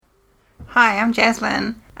Hi, I'm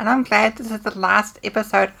Jaslyn, and I'm glad this is the last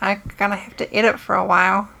episode I'm gonna have to edit for a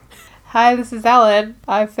while. Hi, this is Ellen.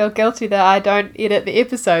 I feel guilty that I don't edit the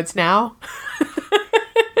episodes now.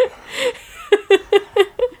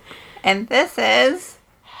 And this is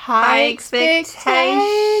High Expectations.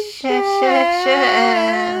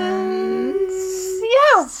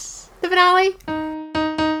 Yes! The finale.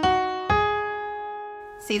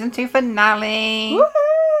 Season 2 finale.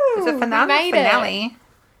 Woohoo! Is it finale? We made Finale. it.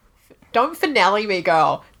 Don't finale me,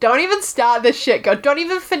 girl. Don't even start this shit, girl. Don't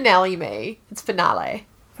even finale me. It's finale.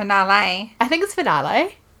 Finale. I think it's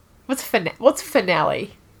finale. What's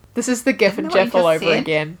finale? This is the GIF Isn't and that what GIF you all just over said?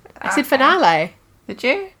 again. I Okay. said finale. Did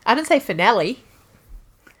you? I didn't say finale.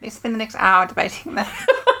 Let's spend the next hour debating this.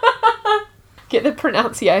 Get the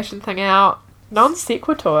pronunciation thing out. Non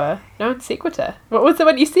sequitur. Non sequitur. What was the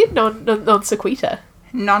one you said? Non sequitur.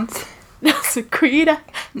 Nonsense. Non sequitur.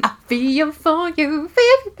 I feel for you,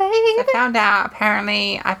 baby, I baby. found out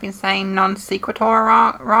apparently I've been saying non sequitur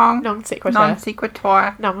wrong. Non sequitur. Non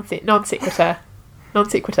sequitur. Non sequitur. Non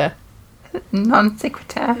sequitur. Non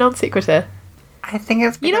sequitur. Non sequitur. I think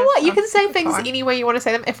it's. You know because what? You non can say things sequitur. any way you want to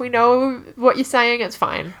say them. If we know what you're saying, it's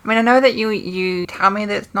fine. I mean, I know that you tell me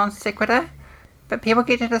that it's non sequitur, but people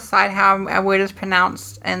get to decide how a word is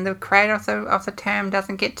pronounced, and the creator of the term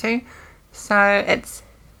doesn't get to. So it's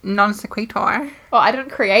non sequitur. Well, I didn't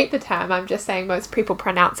create the term. I'm just saying most people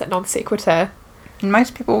pronounce it non sequitur. And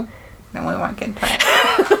most people, no, we won't get into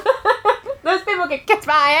it. Those people can kiss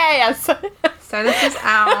my ass. So this is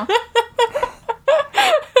our.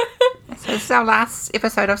 So this is our last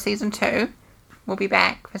episode of season 2. We'll be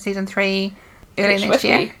back for season 3 early next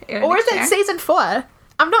year. Early Or is next it year. season 4?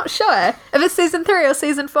 I'm not sure if it's season 3 or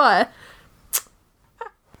season 4.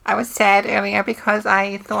 I was sad earlier because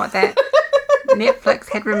I thought that Netflix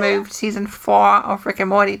had removed season 4 of Rick and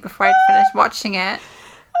Morty before I'd finished watching it.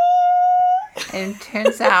 And it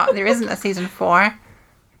turns out there isn't a season 4.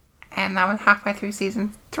 And I was halfway through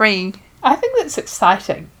season 3. I think that's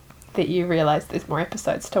exciting that you realise there's more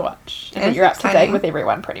episodes to watch. And It that is you're up to date exciting. with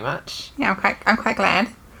everyone pretty much. Yeah, I'm quite glad.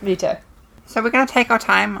 Me too. So we're going to take our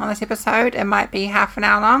time on this episode. It might be half an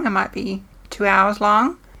hour long. It might be 2 hours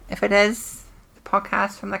long. If it is, the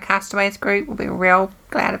podcast from the Castaways group will be real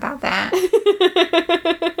glad about that.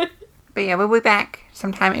 But yeah, we'll be back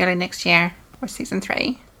sometime early next year for season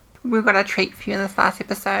 3. We've got a treat for you in this last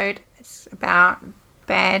episode. It's about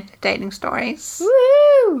bad dating stories.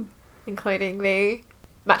 Woo! Including the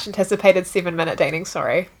much anticipated 7-minute dating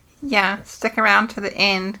story. Yeah, stick around to the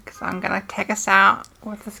end because I'm going to take us out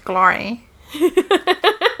with this glory.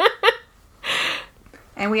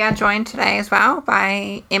 And we are joined today as well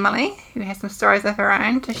by Emily, who has some stories of her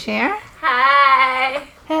own to share. Hi.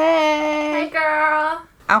 Hey! Hey, girl.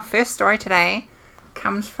 Our first story today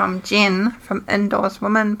comes from Jen from Indoors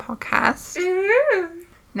Women podcast.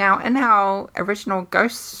 Now, in our original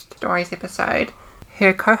Ghost Stories episode,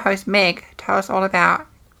 her co-host Meg told us all about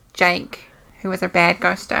Jake, who was a bad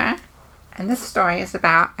ghoster. And this story is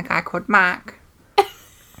about a guy called Mark.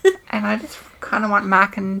 And I just kind of want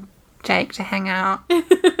Mark and Jake to hang out. Both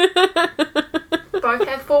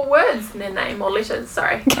have 4 words in their name, or letters,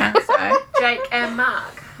 sorry. Yeah, so, Jake and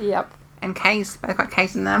Mark. Yep. and K's, both got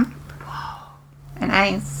K's in them. And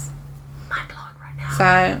A's. My blog right now.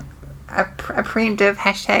 So, a preemptive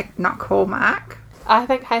hashtag not cool Mark. I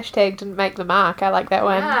think hashtag didn't make the mark. I like that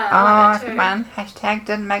one. Yeah, Oh, I like good that too. one. Hashtag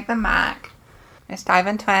didn't make the mark. Let's dive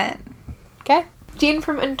into it. Okay. Jen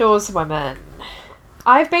from Indoors Women.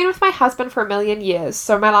 I've been with my husband for 1,000,000 years,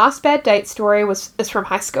 so my last bad date story is from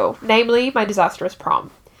high school, namely my disastrous prom.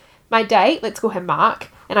 My date, let's call him Mark,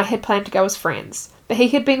 and I had planned to go as friends, but he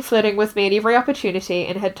had been flirting with me at every opportunity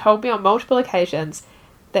and had told me on multiple occasions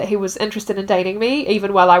that he was interested in dating me,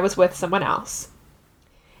 even while I was with someone else.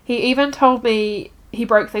 He even told me he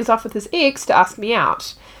broke things off with his ex to ask me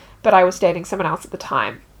out, but I was dating someone else at the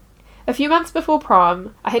time. A few months before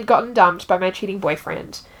prom, I had gotten dumped by my cheating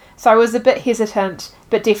boyfriend, so I was a bit hesitant,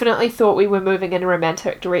 but definitely thought we were moving in a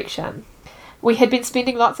romantic direction. We had been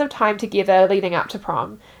spending lots of time together leading up to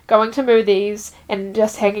prom, going to movies and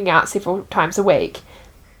just hanging out several times a week.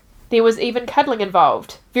 There was even cuddling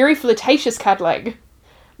involved. Very flirtatious cuddling.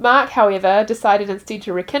 Mark, however, decided instead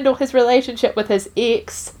to rekindle his relationship with his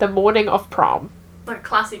ex the morning of prom. Like a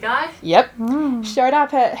classy guy. Yep. Showed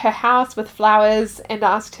up at her house with flowers and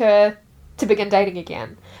asked her to begin dating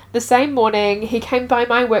again. The same morning, he came by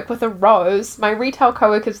my work with a rose. My retail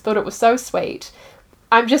co-workers thought it was so sweet.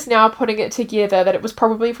 I'm just now putting it together that it was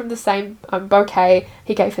probably from the same bouquet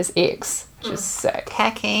he gave his ex, which is sick.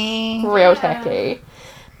 Tacky. Real tacky.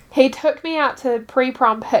 He took me out to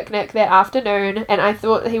pre-prom picnic that afternoon, and I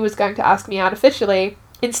thought he was going to ask me out officially,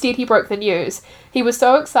 Instead, he broke the news. He was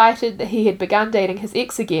so excited that he had begun dating his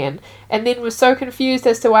ex again, and then was so confused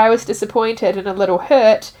as to why I was disappointed and a little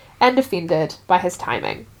hurt and offended by his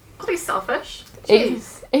timing. Be selfish. Even,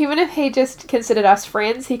 Jeez. even if he just considered us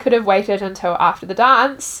friends, he could have waited until after the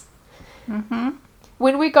dance. Mm-hmm.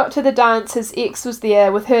 When we got to the dance, his ex was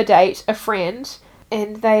there with her date, a friend,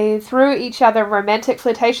 and they threw each other romantic,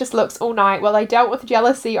 flirtatious looks all night while I dealt with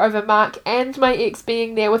jealousy over Mark and my ex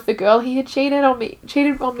being there with the girl he had cheated on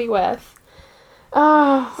me with.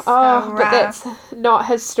 But rough. that's not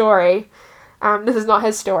his story. This is not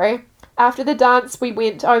his story. After the dance, we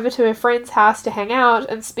went over to a friend's house to hang out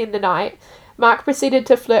and spend the night. Mark proceeded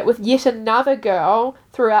to flirt with yet another girl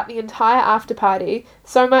throughout the entire after party,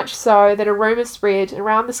 so much so that a rumour spread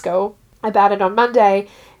around the school about it on Monday,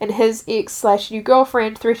 and his ex/new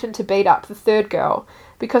girlfriend threatened to beat up the third girl,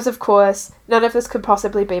 because of course, none of this could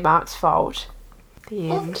possibly be Mark's fault. The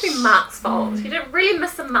Well, end. it could be Mark's fault. He didn't really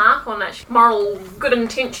miss the mark on that moral good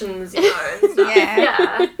intentions, you know, and stuff.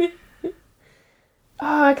 Yeah. Yeah.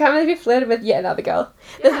 Oh, I can't believe you flirted with yet another girl.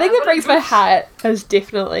 The Yeah, thing that what a breaks my douche. heart is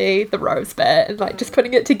definitely the rose bit, and like just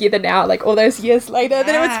putting it together now, like all those years later,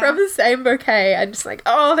 that it was Yeah. from the same bouquet. I'm just like,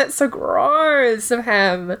 oh, that's so gross of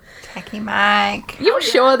him. Tacky Mike. You're Oh, yeah.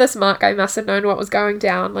 sure this Mark guy must have known what was going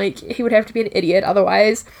down? Like, he would have to be an idiot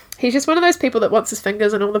otherwise. He's just one of those people that wants his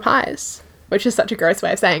fingers in all the pies. Which is such a gross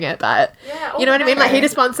way of saying it, but Yeah, you know what I mean? Like, he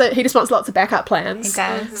okay. just wants lots of backup plans. He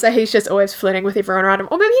does. So he's just always flirting with everyone around him.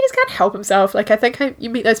 Or maybe he just can't help himself. Like, I think you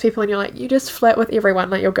meet those people and you're like, you just flirt with everyone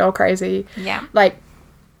like you're girl crazy. Yeah. Like,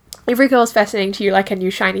 every girl's fascinating to you like a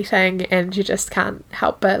new shiny thing, and you just can't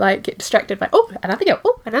help but, like, get distracted by, oh, another girl.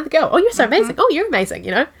 Oh, another girl. Oh, you're so amazing. Oh, you're amazing,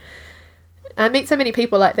 you know? I meet so many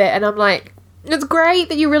people like that, and I'm like, it's great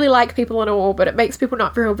that you really like people and all, but it makes people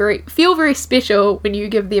not feel very special when you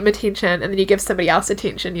give them attention and then you give somebody else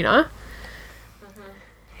attention, you know?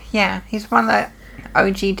 Yeah, he's one of the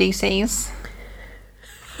OG DCs.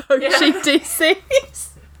 OGDCs.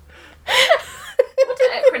 What's the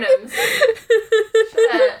acronyms?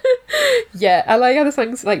 Shit. Yeah, I like how the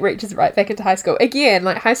songs like reaches right back into high school. Again,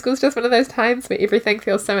 like high school's just one of those times where everything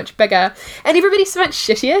feels so much bigger and everybody's so much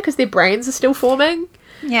shittier because their brains are still forming.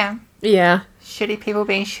 Yeah. Yeah. Shitty people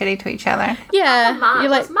being shitty to each other. Yeah. Mark, You're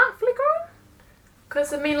like, was Mark fully grown?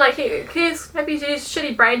 Because, I mean, like, he's maybe his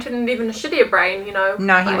shitty brain turned into even a shittier brain, you know?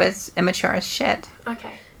 No, he like- was immature as shit.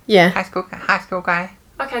 Okay. yeah. High school guy.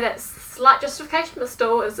 Okay, that's slight justification, but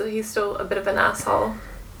still, he's still a bit of an asshole.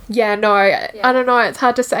 Yeah, no, I don't know. It's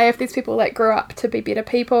hard to say if these people like grew up to be better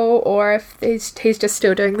people or if he's just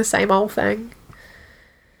still doing the same old thing.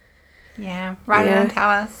 Yeah. Write it Yeah. and tell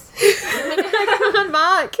us. Come on,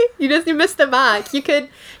 Mark. You missed the mark. You could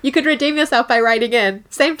redeem yourself by writing in.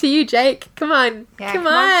 Same to you, Jake. Come on. Yeah, come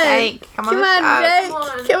come on, on. Jake. Come on Come the on, show. Jake. Come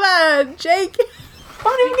on. Come on, Jake.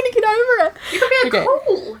 I'm not even gonna get over it. You could be a Okay.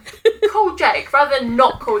 cool Jake rather than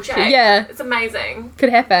not cool Jake. Yeah. It's amazing. Could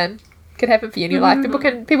happen for you in your life. People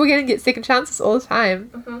can get second chances all the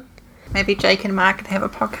time. Maybe Jake and Mark could have a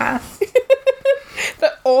podcast.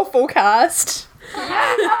 The awful cast.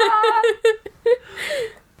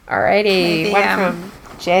 Alrighty, Maybe, one from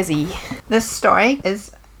Jazzy. This story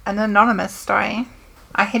is an anonymous story.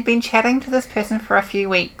 I had been chatting to this person for a few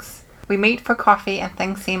weeks. We meet for coffee and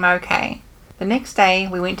things seem okay. The next day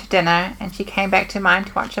we went to dinner and she came back to mine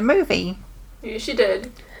to watch a movie. Yeah, she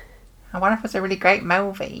did. I wonder if it was a really great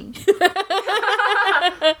movie.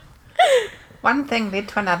 One thing led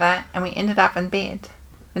to another and we ended up in bed.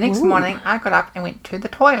 The next morning I got up and went to the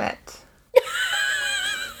toilet.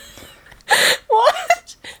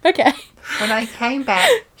 What? Okay. When I came back,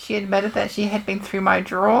 she admitted that she had been through my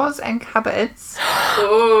drawers and cupboards.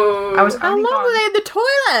 Ooh. I was How only long were they in the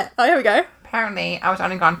toilet? Oh, here we go. Apparently, I was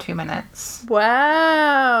only gone 2 minutes.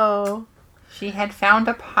 Wow. She had found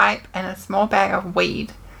a pipe and a small bag of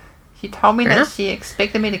weed. She told me that she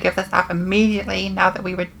expected me to give this up immediately now that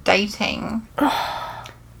we were dating.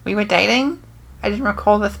 We were dating? I didn't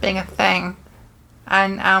recall this being a thing.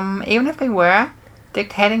 And even if we were,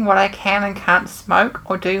 dictating what I can and can't smoke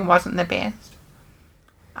or do wasn't the best.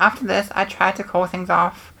 After this, I tried to call things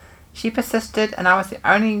off. She persisted, and it was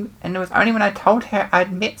only when I told her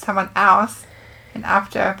I'd met someone else, and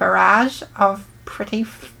after a barrage of pretty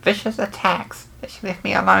vicious attacks, that she left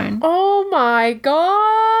me alone. Oh my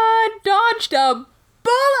god. Dodged a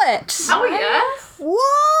bullet. Oh, yeah?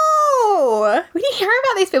 Whoa! When you hear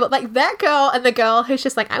about these people, like that girl and the girl who's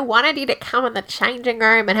just like, I wanted you to come in the changing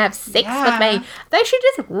room and have sex with me, they should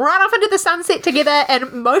just run off into the sunset together and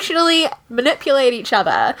emotionally manipulate each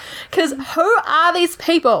other. Because who are these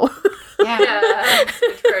people? Yeah. Yeah, that's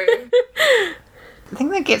so true. The thing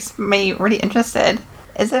that gets me really interested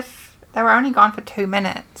is if They were only gone for 2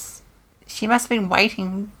 minutes. She must have been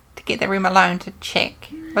waiting to get the room alone to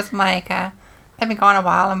check. It wasn't like, they've been gone a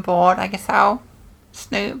while and bored. I guess I'll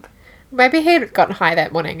snoop. Maybe he'd gotten high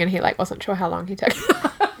that morning and he wasn't sure how long he took.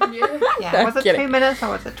 Yeah, No, was it kidding. 2 minutes or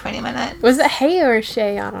was it 20 minutes? Was it he or a she?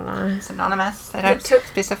 I don't know. It's anonymous. They don't took-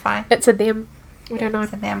 specify. It's a them. We don't know.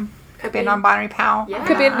 It's a them. Could be a be. non-binary pal. Yeah.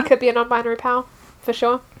 Could be a non-binary pal, for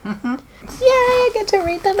sure. Mm-hmm. Yay, I get to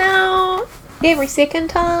read them out every second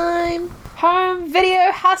time. Home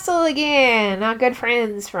Video Hustle again. Our good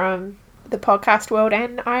friends from the podcast world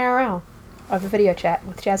and IRL over video chat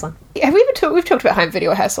with Jaslyn. Have we ever we've talked about Home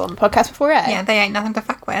Video Hustle on the podcast before, eh? Yeah, they ain't nothing to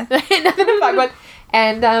fuck with. Nothing to fuck with.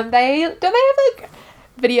 And don't they have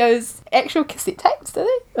videos, actual cassette tapes, do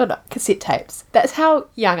they? Oh no, cassette tapes. That's how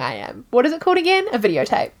young I am. What is it called again? A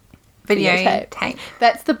videotape. Videotape. Tape.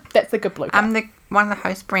 That's the good blue. One of the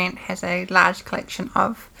hosts, Brent, has a large collection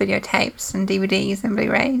of videotapes and DVDs and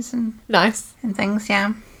Blu-rays and Nice. things,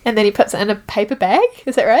 yeah. And then he puts it in a paper bag,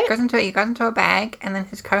 is that right? He goes into a bag and then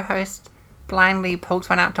his co-host blindly pulls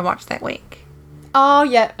one out to watch that week. Oh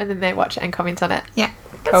yeah, and then they watch it and comment on it. Yeah.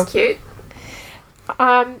 That's Cool. cute.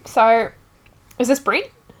 So is this Brent?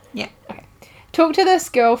 Yeah. Okay. Talked to this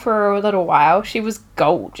girl for a little while. She was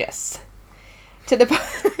gorgeous. To the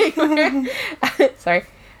point where, sorry.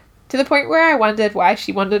 To the point where I wondered why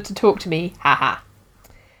she wanted to talk to me. Haha.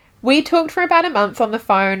 We talked for about a month on the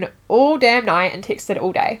phone all damn night and texted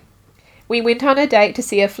all day. We went on a date to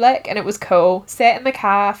see a flick and it was cool. Sat in the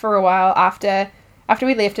car for a while after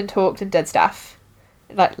we left and talked and did stuff.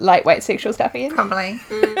 Like lightweight sexual stuff again. Probably.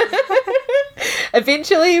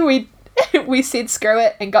 Eventually, we said screw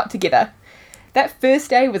it and got together. That first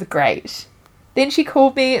day was great. Then she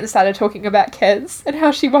called me and started talking about kids and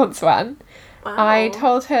how she wants one. Wow. I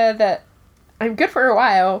told her that I'm good for a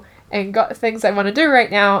while and got things I want to do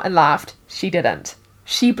right now and laughed. She didn't.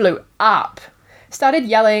 She blew up. Started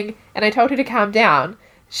yelling and I told her to calm down.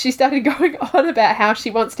 She started going on about how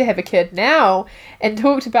she wants to have a kid now and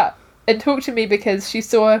talked to me because she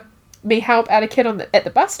saw me help out a kid at the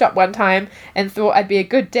bus stop one time and thought I'd be a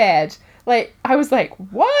good dad. Like, I was like,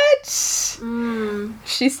 what?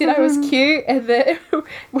 She said I was cute and that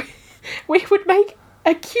we would make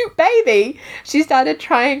a cute baby. She started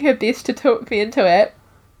trying her best to talk me into it.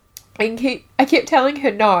 And I kept telling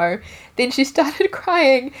her no. Then she started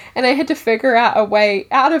crying and I had to figure out a way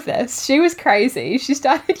out of this. She was crazy. She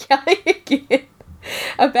started yelling again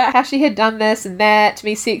about how she had done this and that to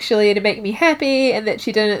me sexually to make me happy and that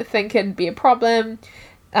she didn't think it'd be a problem.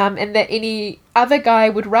 And that any other guy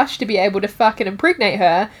would rush to be able to fuck and impregnate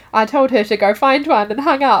her. I told her to go find one and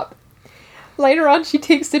hung up. Later on, she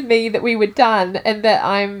texted me that we were done and that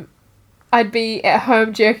I'd be at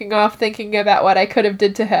home jerking off thinking about what I could have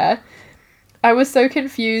did to her. I was so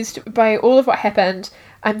confused by all of what happened.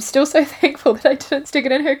 I'm still so thankful that I didn't stick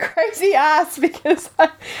it in her crazy ass because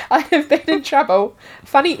I have been in trouble.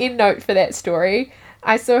 Funny end note for that story.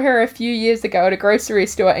 I saw her a few years ago at a grocery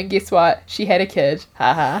store and guess what? She had a kid.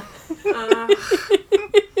 Haha.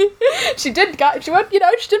 She did manage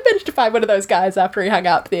to find one of those guys after he hung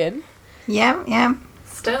up then. Yeah, yeah.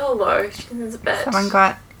 Still though, she's a bit. Someone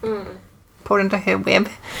got pulled into her web.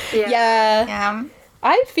 Yeah. Yeah.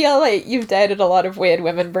 I feel like you've dated a lot of weird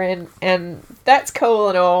women, Bren, and that's cool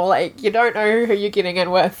and all. Like, you don't know who you're getting in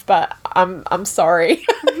with, but I'm sorry.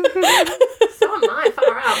 So am I,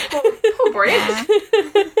 far out. Poor Brent.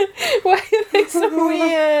 Why are they so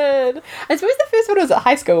weird? I suppose the first one was at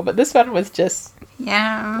high school, but this one was just,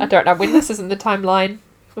 Yeah. I don't know when this is in the timeline.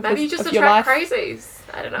 Maybe you just of your attract life. crazies.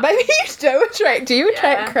 I don't know. Maybe you do attract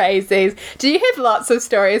Yeah. crazies. Do you have lots of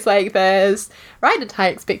stories like this? Write into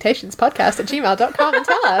highexpectationspodcast@gmail.com and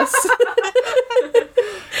tell us.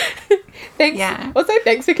 Thanks. Yeah. Also,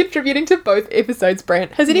 thanks for contributing to both episodes,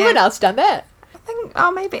 Brent. Has anyone else done that? I think,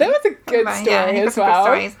 maybe. That was a good Maybe, story he got as some good well.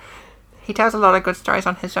 stories. He tells a lot of good stories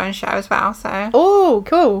on his own show as well, so Oh,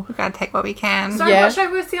 cool. we've got to take what we can. So Yeah. what show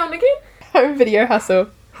was he on again? Home Video Hustle.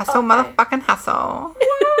 Hustle, Okay. motherfucking hustle.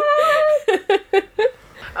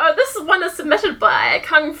 Oh, this one is submitted by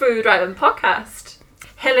Kung Fu Driving Podcast.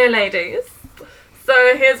 Hello, ladies.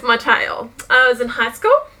 So here's my tale. I was in high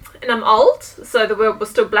school, and I'm old, so the world was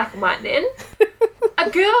still black and white then. A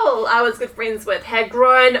girl I was good friends with had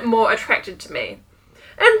grown more attracted to me.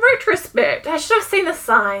 In retrospect, I should have seen the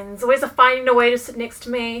signs, always finding a way to sit next to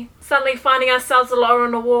me, suddenly finding ourselves alone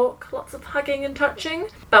on a walk, lots of hugging and touching.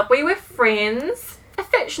 But we were friends,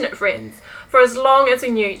 affectionate friends, for as long as we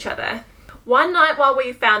knew each other. One night while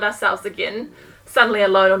we found ourselves again, suddenly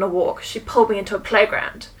alone on a walk, she pulled me into a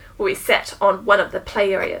playground where we sat on one of the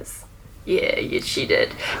play areas. Yeah, she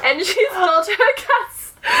did. And she spilled her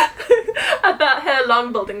guts about her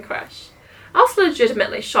long building crush. I was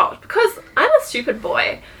legitimately shocked because I'm a stupid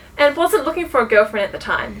boy and wasn't looking for a girlfriend at the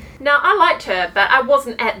time. Now, I liked her, but I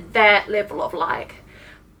wasn't at that level of like.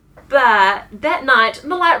 But that night, in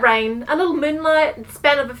the light rain, a little moonlight, in the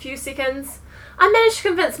span of a few seconds, I managed to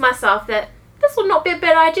convince myself that this would not be a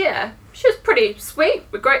bad idea. She was pretty sweet,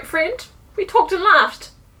 a great friend. We talked and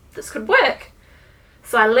laughed. This could work.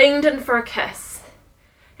 So I leaned in for a kiss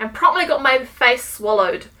and promptly got my face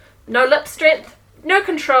swallowed. No lip strength, no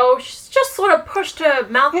control. She just sort of pushed her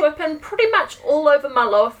mouth open pretty much all over my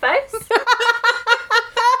lower face.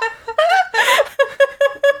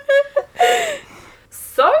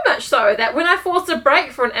 So much so that when I forced a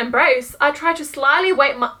break for an embrace, I tried to slyly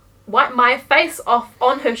wipe my face off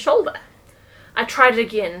on her shoulder. I tried it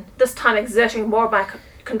again, this time exerting more of my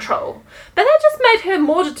control. But that just made her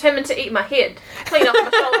more determined to eat my head, clean up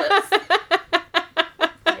my shoulders.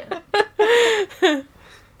 Yeah.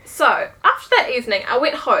 So, after that evening, I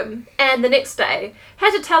went home, and the next day,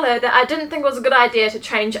 had to tell her that I didn't think it was a good idea to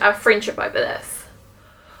change our friendship over this.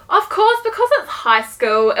 Of course, because it's high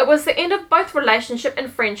school, it was the end of both relationship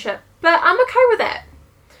and friendship, but I'm okay with that.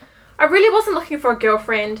 I really wasn't looking for a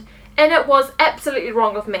girlfriend, and it was absolutely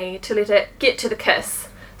wrong of me to let it get to the kiss.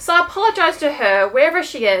 So I apologise to her, wherever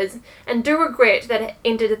she is, and do regret that it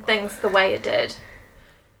ended things the way it did.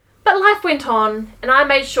 But life went on, and I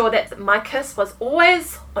made sure that my kiss was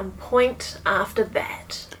always on point after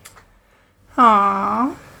that.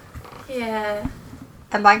 Aww. Yeah.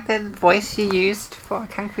 I like the voice you used for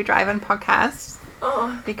Kung Fu Drive-In podcast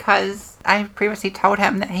Oh. because I previously told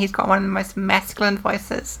him that he's got one of the most masculine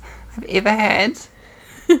voices I've ever heard.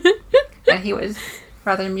 And he was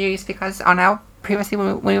rather amused because on our previously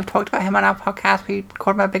when we've talked about him on our podcast, we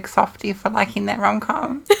called him a big softie for liking that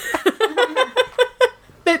rom-com.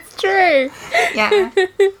 That's true. Yeah.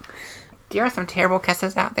 There are some terrible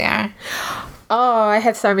kisses out there. Oh, I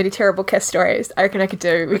have so many terrible kiss stories. I reckon I could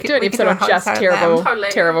do. We could do an we could episode do a on whole just episode of them. terrible, Totally.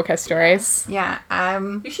 terrible kiss stories. Yeah.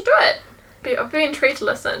 You should do it. I've been intrigued to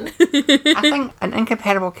listen. I think an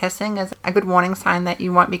incompatible kissing is a good warning sign that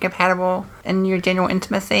you won't be compatible in your general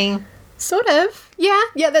intimacy. Sort of. Yeah,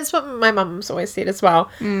 that's what my mum's always said as well.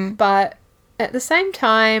 But at the same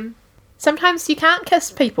time, sometimes you can't kiss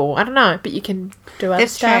people. I don't know, but you can do other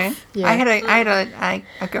It's stuff. true. Yeah. I had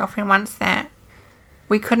a girlfriend once that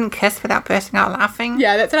we couldn't kiss without bursting out laughing.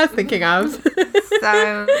 Yeah, that's what I was thinking of.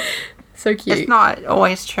 So So cute. it's not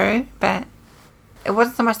always true, but it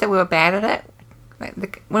wasn't so much that we were bad at it.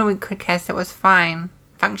 Like when we could kiss, it was fine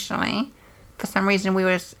functionally. For some reason,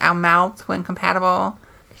 our mouths were incompatible,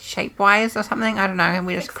 shape-wise or something. I don't know, and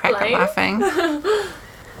we just cracked up Explain. laughing.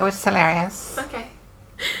 It was hilarious. Okay.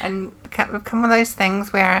 And it become one of those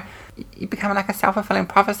things where you become like a self-fulfilling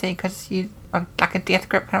prophecy because you are like a death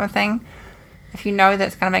grip kind of thing. If you know that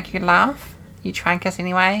it's going to make you laugh, you try and kiss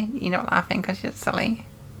anyway. You're not laughing because you're silly.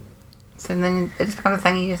 So then it's the kind of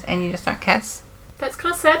thing you just don't kiss. That's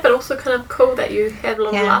kind of sad, but also kind of cool that you had a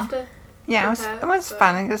little Yeah. laughter. Yeah, Okay, it was so-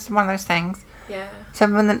 fun. It was one of those things. Yeah. So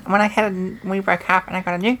when we broke up and I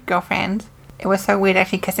got a new girlfriend, it was so weird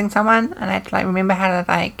actually kissing someone, and I had to like remember how to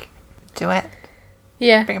like do it,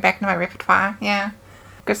 Yeah, bring it back into my repertoire. Yeah,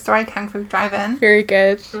 good story, Kung Fu Drive-In. very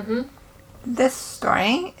good. Mm-hmm. This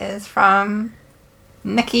story is from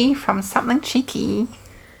Nikki from Something Cheeky.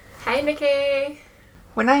 Hey, Nikki.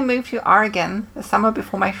 When I moved to Oregon the summer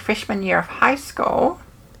before my freshman year of high school,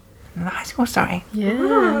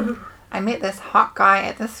 Yeah. I met this hot guy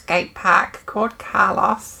at the skate park called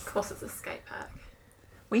Carlos. Of course, it's a skate park.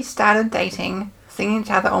 We started dating, seeing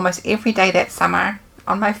each other almost every day that summer.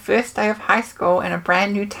 On my first day of high school in a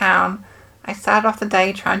brand new town, I started off the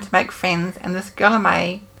day trying to make friends, and this girl in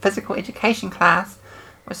my physical education class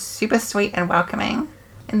was super sweet and welcoming.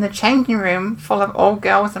 In the changing room, full of all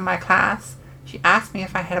girls in my class, she asked me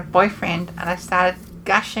if I had a boyfriend, and I started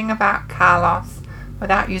gushing about Carlos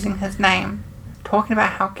without using his name, talking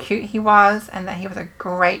about how cute he was and that he was a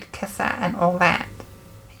great kisser and all that.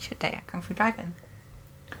 He should date at Kung Fu Drive-In.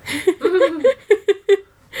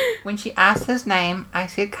 When she asked his name, I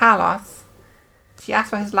said Carlos. She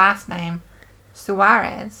asked for his last name,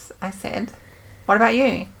 Suarez. I said, what about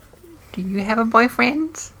you? Do you have a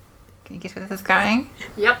boyfriend? Can you guess where this is going?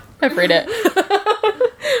 Yep. I've read it.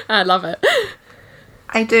 I love it.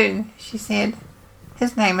 I do, she said.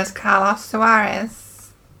 His name is Carlos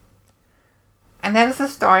Suarez. And that is the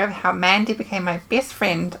story of how Mandy became my best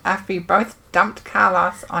friend after we both dumped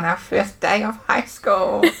Carlos on our first day of high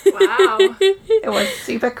school. Wow. It was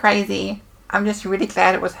super crazy. I'm just really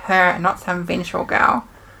glad it was her and not some vengeful girl.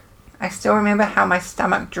 I still remember how my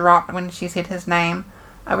stomach dropped when she said his name.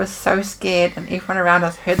 I was so scared, and everyone around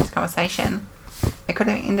us heard this conversation. It could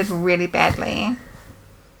have ended really badly.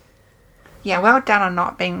 Yeah, well done on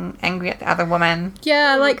not being angry at the other woman.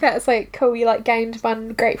 Yeah, I like that. It's like, cool, you like gained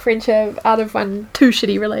one great friendship out of two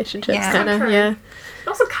shitty relationships, Yeah. kind of. True. Yeah.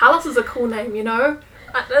 Also, Carlos is a cool name, you know?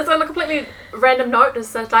 There's on a completely random note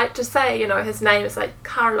just like to say, you know, his name is like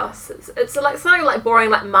Carlos. It's like something like boring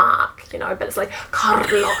like Mark, you know, but it's like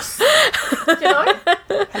Carlos. You know?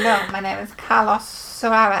 Hello, my name is Carlos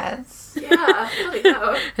Suarez. Yeah, really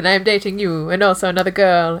go. And I'm dating you, and also another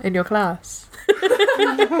girl in your class.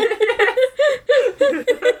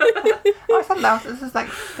 Oh, I love this is like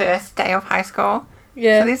first day of high school.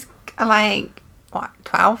 Yeah. So these are like, what,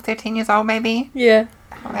 12, 13 years old maybe? Yeah.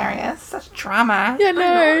 Hilarious. Such drama. Yeah,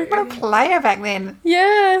 no. What a player back then.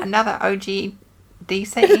 Yeah. Another OG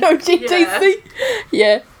DC. Oh, GTC.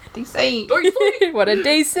 Yeah. DC. What a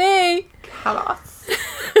DC. Carlos.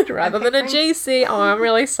 Rather than a GC. Oh, I'm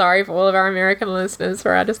really sorry for all of our American listeners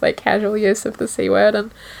for our just like casual use of the C word,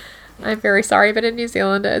 and I'm very sorry, but in New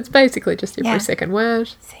Zealand it's basically just every Yeah. second word.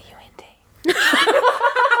 C-U-N-D.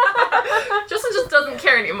 Justin just doesn't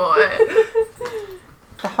care anymore.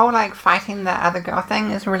 The whole like fighting the other girl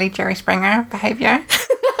thing is really Jerry Springer behaviour.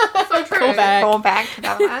 So true. Call back. Fall back to the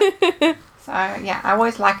other. So yeah, I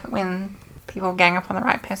always like it when people gang up on the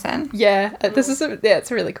right person. Yeah,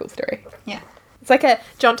 it's a really cool story. Yeah. It's like a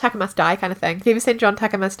John Tucker Must Die kind of thing. Have you ever seen John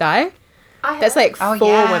Tucker Must Die? That's like Oh, 4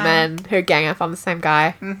 yeah. women who gang up on the same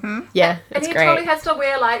guy. Mm-hmm. Yeah, And it's he great. totally has to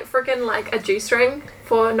wear like freaking like a G-string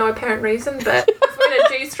for no apparent reason, but he's wearing a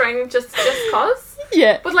G-string just cause.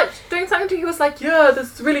 Yeah. But like doing something to he was like, yeah,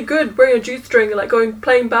 this is really good wearing a G-string and like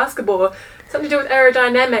playing basketball. Something to do with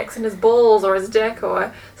aerodynamics and his balls or his dick,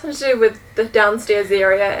 or something to do with the downstairs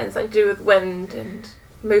area and something to do with wind and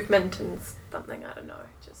movement and something, I don't know.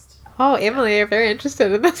 Just Oh, Emily, you're very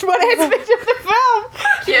interested in this one aspect of the film.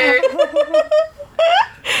 cute.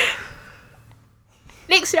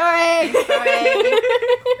 Next story.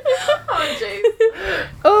 Oh jeez.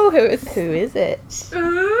 Oh, who is it?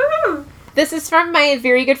 Ooh. This is from my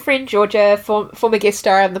very good friend Georgia, former guest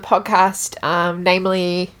star on the podcast.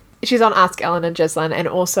 Namely, she's on Ask Ellen and Gislin, and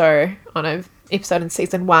also on an episode in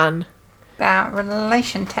season 1, About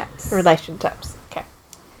relation tips. relation tips. Okay.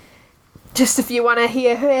 Just if you want to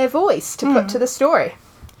hear her voice to put to the story.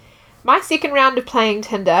 My second round of playing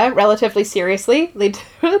Tinder, relatively seriously, led to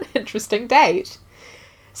an interesting date.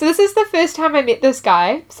 So this is the first time I met this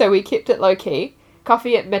guy, so we kept it low-key.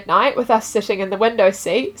 Coffee at midnight with us sitting in the window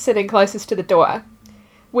seat, sitting closest to the door.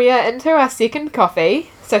 We are into our second coffee,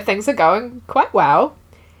 so things are going quite well.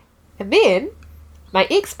 And then my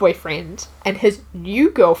ex-boyfriend and his new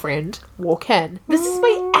girlfriend walk in. This is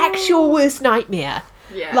my actual worst nightmare.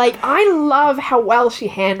 Yeah. Like, I love how well she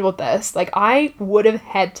handled this. Like, I would have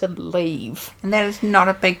had to leave. And that is not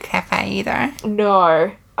a big cafe either.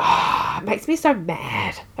 No. It makes me so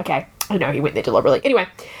mad. Okay, I know he went there deliberately. Anyway,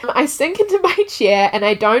 I sink into my chair and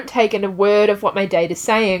I don't take in a word of what my date is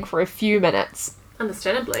saying for a few minutes.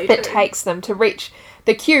 Understandably. It too. takes them to reach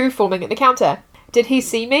the queue forming at the counter. Did he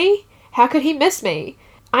see me? How could he miss me?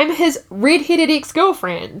 I'm his red-headed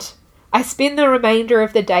ex-girlfriend. I spend the remainder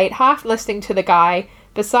of the date half listening to the guy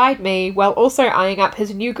beside me while also eyeing up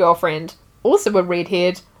his new girlfriend, also a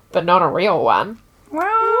redhead, but not a real one. Wow.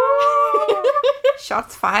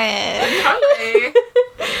 Shots fired. Totally.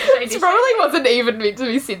 It probably wasn't even meant to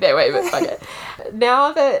be said that way, but fuck it.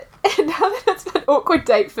 Now that it's an awkward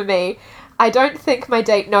date for me, I don't think my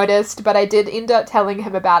date noticed, but I did end up telling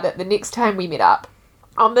him about it the next time we met up.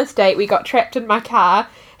 On this date, we got trapped in my car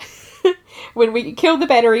when we killed the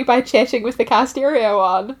battery by chatting with the car stereo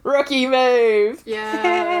on. Rookie move!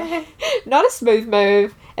 Yeah. Not a smooth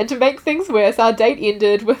move. And to make things worse, our date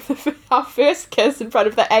ended with our first kiss in front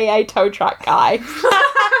of the AA tow truck guy.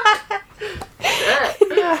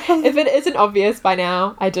 If it isn't obvious by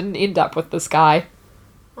now, I didn't end up with this guy.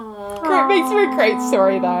 Aww. It makes for a great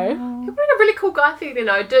story, though. He'd been a really cool guy for you,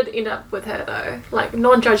 did end up with her though. Like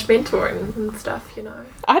non-judgmental and stuff,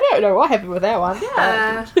 I don't know what happened with that one.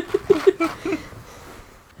 Yeah.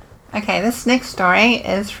 Okay, this next story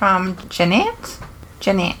is from Jeanette.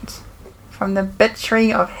 Jeanette. From the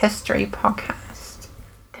Bitchery of History podcast.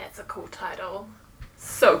 That's a cool title.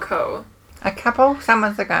 So cool. A couple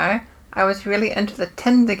summers ago, I was really into the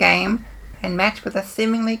Tinder game and matched with a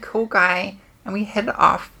seemingly cool guy, and we hit it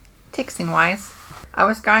off, texting wise. I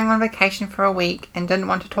was going on vacation for a week and didn't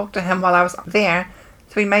want to talk to him while I was there,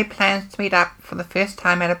 so we made plans to meet up for the first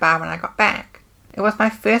time at a bar when I got back. It was my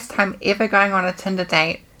first time ever going on a Tinder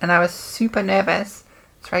date, and I was super nervous,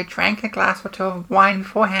 so I drank a glass or 2 of wine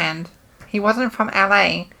beforehand. He wasn't from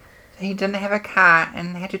LA, so he didn't have a car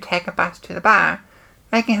and had to take a bus to the bar,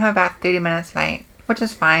 making him about 30 minutes late, which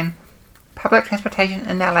is fine. Public transportation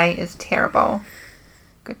in LA is terrible.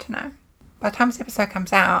 Good to know. By the time this episode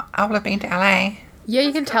comes out, I will have been to LA. Yeah,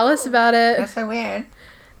 you can tell us about it. That's so weird.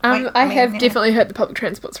 I mean, have yeah. definitely heard the public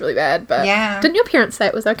transport's really bad, but Yeah. didn't your parents say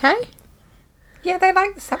it was okay? Yeah, they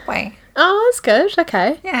like the subway. Oh, that's good.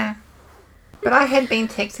 Okay. Yeah. But I had been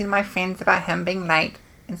texting my friends about him being late,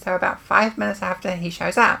 and so about 5 minutes after he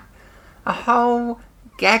shows up, a whole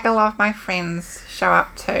gaggle of my friends show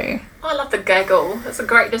up too. I love the gaggle. It's a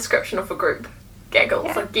great description of a group. Gaggles,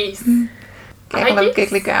 Yeah. like geese. Gaggle Are they of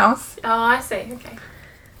giggly geese? girls. Oh, I see. Okay.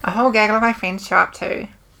 A whole gaggle of my friends show up too.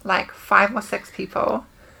 Like 5 or 6 people.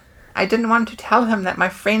 I didn't want to tell him that my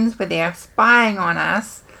friends were there spying on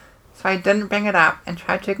us, so I didn't bring it up and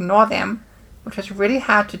tried to ignore them, which was really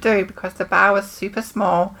hard to do because the bar was super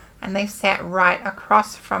small and they sat right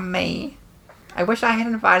across from me. I wish I had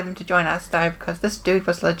invited them to join us though, because this dude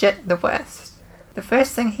was legit the worst. The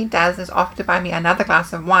first thing he does is offer to buy me another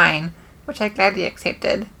glass of wine, which I gladly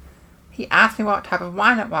accepted. He asked me what type of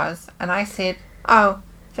wine it was, and I said, "Oh,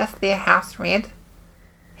 just their house red."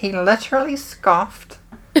 He literally scoffed,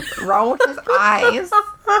 rolled his eyes,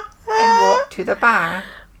 and walked to the bar.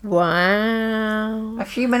 Wow. A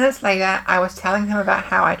few minutes later, I was telling him about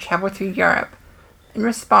how I travelled through Europe. In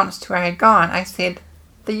response to where I had gone, I said,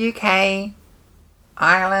 "The UK,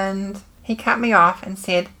 Ireland." He cut me off and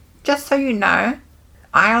said, "Just so you know,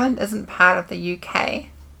 Ireland isn't part of the UK."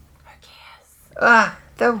 Ugh,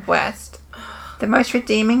 the worst. The most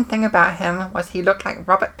redeeming thing about him was he looked like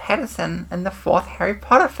Robert Pattinson in the 4th Harry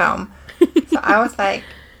Potter film. So I was like,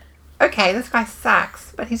 okay, this guy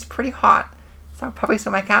sucks, but he's pretty hot, so I'll probably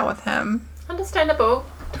still make out with him. Understandable.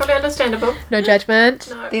 Totally understandable. No judgment.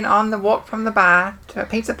 No. Then on the walk from the bar to a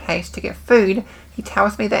pizza place to get food, he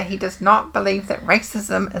tells me that he does not believe that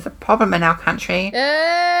racism is a problem in our country,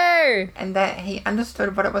 Oh. and that he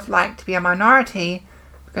understood what it was like to be a minority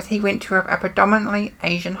because he went to a predominantly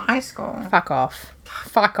Asian high school. Fuck off.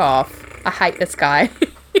 Fuck off. I hate this guy.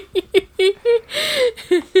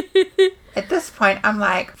 At this point, I'm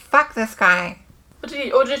like, fuck this guy.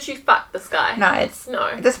 Or did you fuck this guy? No, it's... No.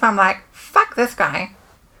 At this point, I'm like, fuck this guy.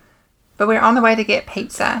 But we're on the way to get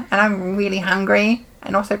pizza, and I'm really hungry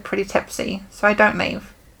and also pretty tipsy, so I don't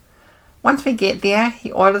leave. Once we get there, he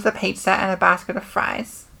orders a pizza and a basket of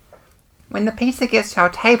fries. When the pizza gets to our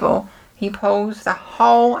table, he pulls the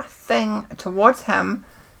whole thing towards him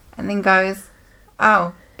and then goes,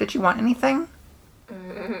 "Oh, did you want anything?"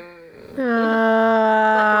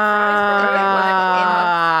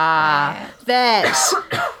 That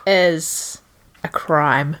is a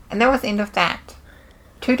crime. And that was the end of that.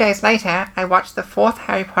 2 days later, I watched the 4th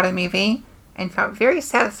Harry Potter movie and felt very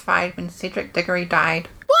satisfied when Cedric Diggory died.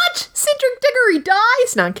 What? Cedric Diggory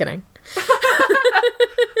dies? No, I'm kidding.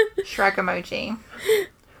 Shrug emoji.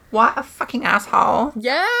 What a fucking asshole.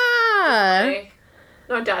 Yeah. Okay.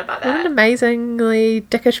 No doubt about What an that. amazingly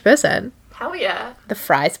dickish person. Hell yeah. The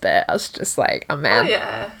fries bit, I was just like, I'm mad. Oh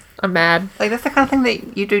yeah. I'm mad. Like, that's the kind of thing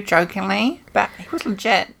that you do jokingly, but he was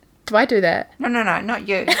legit. Do I do that? No, not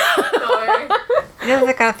you. No. You know,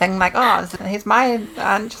 the kind of thing like, "Oh, here's my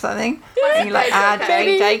lunch," or something. And you're like,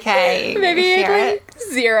 JK. Maybe you share had it. like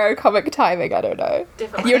zero comic timing, I don't know.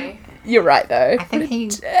 Definitely. You're right though. I think he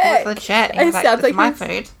was Dick. legit. He It was like, sounds "This is my like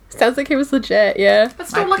food." Sounds like he was legit, yeah. But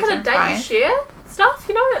still, Like like on a pizza date, you fries. share stuff,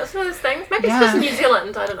 you know? It's one of those things. Maybe Yeah. it's just in New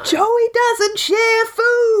Zealand, I don't know. Joey doesn't share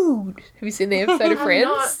food. Have you seen the episode of I'm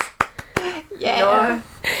Friends? not. Yeah. No.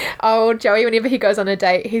 Oh, Joey, whenever he goes on a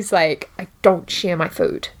date, he's like, I don't share my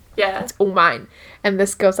food. Yeah. It's all mine. And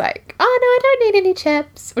this girl's like, oh no, I don't need any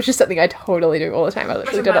chips. Which is something I totally do all the time. I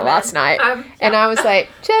literally Which did is it my last man. night. And I was like,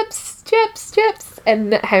 chips, chips, chips.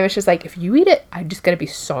 And Hamish was like, if you eat it, I'm just going to be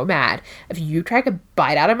so mad. If you try to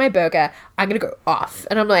bite out of my burger, I'm going to go off.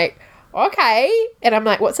 And I'm like, okay. And I'm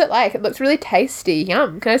like, what's it like? It looks really tasty.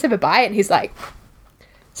 Yum. Can I just have a bite? And he's like,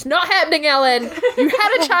 it's not happening, Ellen. You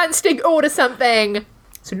had a chance to order something.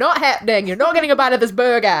 It's not happening. You're not getting a bite of this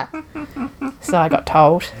burger. So I got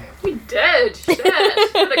told. You did. Shit.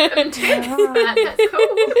 What a intense that. That's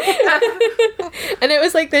cool. And it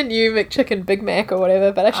was like the new McChicken Big Mac or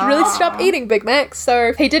whatever, but I should really stop eating Big Macs.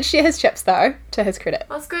 So he did share his chips though, to his credit.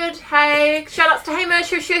 That's good. Hey, shout outs to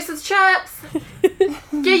Hamish who shares his chips.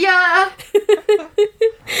 Yeah.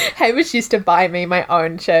 Hamish used to buy me my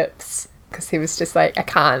own chips because he was just like, I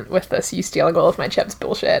can't with this, you stealing all of my chips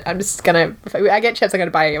bullshit. I'm just gonna, if I get chips, I'm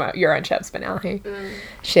gonna buy you your own chips. But now he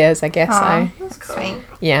shares, I guess. Aw, So That's cool. sweet.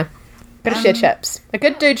 yeah, gotta share chips. A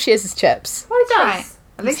good dude shares his chips. What he does. Right.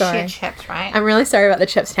 At least sorry. share chips, right? I'm really sorry about the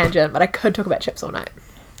chips tangent, but I could talk about chips all night.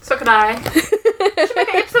 So could I. Should make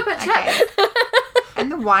an episode about chips. Okay.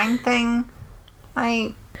 And the wine thing,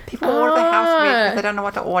 like, people order the house red because they don't know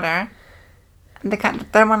what to order. They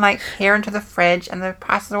don't want like hair into the fridge, and the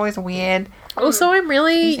price is always weird. Also, I'm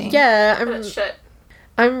really, Easy. But shit.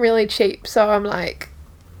 I'm really cheap, so I'm like,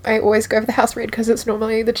 I always go for the house red because it's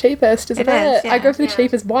normally the cheapest, isn't it? It is, yeah. I go for the Yeah.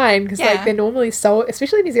 cheapest wine because Yeah. like they're normally so,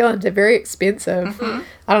 especially in New Zealand, they're very expensive. Mm-hmm.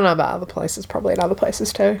 I don't know about other places, probably in other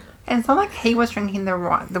places too. And it's not like he was drinking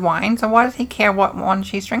the wine, so why does he care what one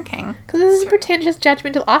she's drinking? Because this is a pretentious,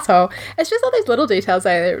 judgmental asshole. It's just all these little details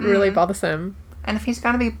that really bothersome. And if he's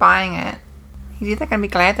going to be buying it, he's either going to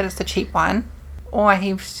be glad that it's the cheap one, or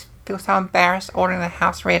he feels so embarrassed ordering the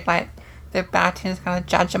house red, like the bartender's going to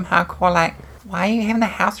judge him hardcore, like, why are you having the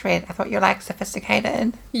house red? I thought you were like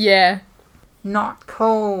sophisticated. Yeah. Not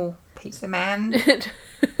cool, pizza man.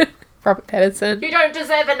 Robert Pattinson. You don't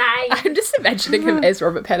deserve a name. I'm just imagining him as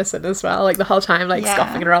Robert Pattinson as well, like the whole time, like Yeah.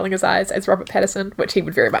 scoffing and rolling his eyes as Robert Pattinson, which he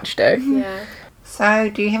would very much do. Yeah. So,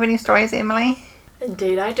 do you have any stories, Emily?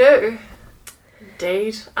 Indeed I do.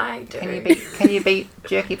 Indeed I do. Can you beat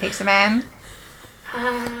Jerky Pizza Man?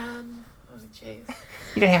 Oh jeez.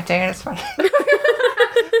 You don't have to, it's fine.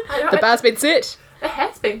 I don't The bar's been set. It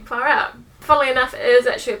has been far out. Funnily enough, it is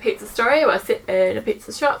actually a pizza story where I sit in a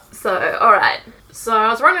pizza shop. So, alright. So, I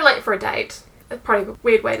was running late for a date. It's probably a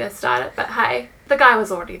weird way to start it, but hey, the guy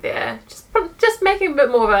was already there. Just making a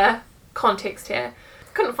bit more of a context here.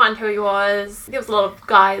 Couldn't find who he was. There was a lot of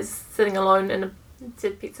guys sitting alone in a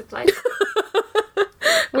said pizza place.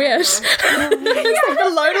 Weird. It's like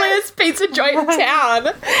the loneliest pizza joint in town.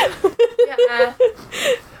 Yeah.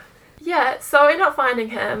 Yeah, so I ended up finding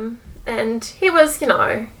him, and he was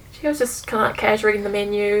just kind of like casual reading the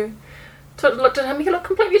menu. Looked at him, he looked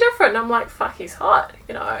completely different. I'm like, fuck, he's hot,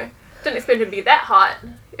 Didn't expect him to be that hot.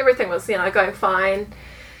 Everything was, going fine.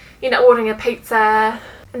 Ordering a pizza,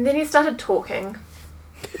 and then he started talking.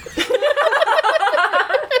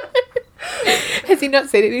 Has he not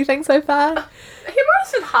said anything so far? He might have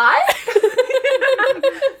said hi.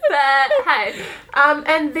 But hey.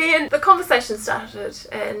 And then the conversation started,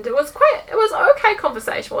 and it was okay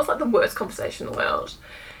conversation. It was like the worst conversation in the world.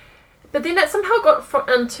 But then it somehow got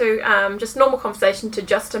into just normal conversation to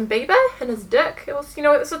Justin Bieber and his dick. It was, it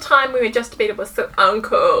was a time when Justin Bieber was so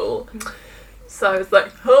uncool. So it's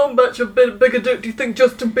like, how much of a bigger dick do you think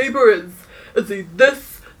Justin Bieber is? Is he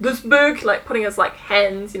this big? Like putting his like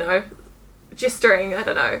hands, gesturing, I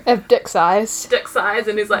don't know, Of dick size. dick size,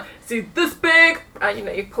 and he's like, is he this big?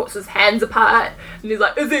 He puts his hands apart, and he's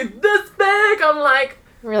like, is he this big? I'm like,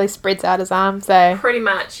 Really spreads out his arms, though. pretty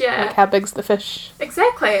much, yeah. Like how big's the fish?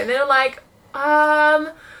 Exactly. And they're like,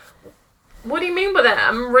 what do you mean by that?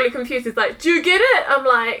 I'm really confused. He's like, do you get it? I'm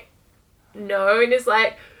like, no. And he's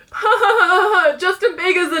like, ha ha ha ha, Justin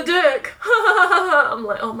Bieber's a dick. Ha ha ha ha. I'm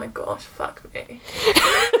like, oh my gosh, fuck me.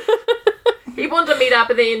 He wanted to meet up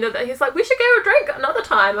at the end of it. He's like, we should go a drink another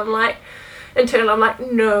time. I'm like, internally, I'm like,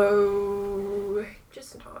 no,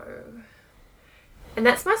 just no. And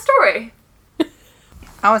that's my story.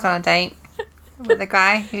 I was on a date with a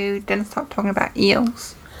guy who didn't stop talking about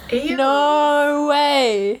eels. Ew. No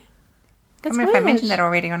way. I That's don't know if I weird. mentioned that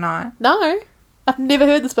already or not. No. I've never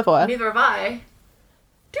heard this before. Neither have I.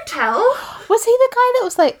 Do tell. Was he the guy that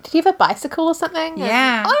was like, did he have a bicycle or something?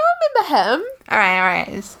 Yeah. I remember him.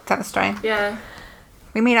 Alright, let's tell the story. Yeah.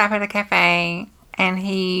 We meet up at a cafe and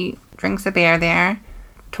he drinks a beer there,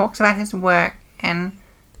 talks about his work, and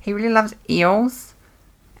he really loves eels.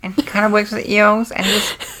 And he kind of works with eels, and he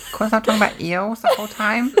just couldn't stop talking about eels the whole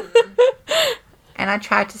time. And I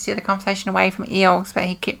tried to steer the conversation away from eels, but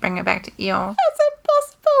he kept bringing it back to eels. That's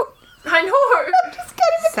impossible. I know. I just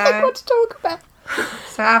can't even So- think what to talk about.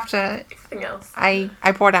 So after Anything else? I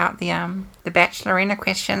brought out the Bachelorina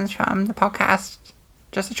questions from the podcast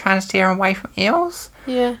just to try and steer him away from eels,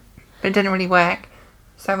 Yeah. but it didn't really work.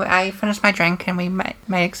 So I finished my drink and we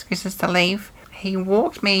made excuses to leave. He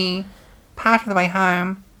walked me part of the way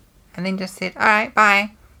home and then just said, alright,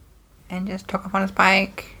 bye, and just took off on his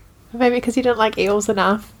bike. Maybe because he didn't like eels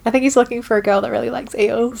enough. I think he's looking for a girl that really likes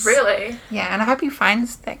eels. Really? Yeah, and I hope he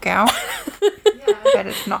finds that girl, Yeah. but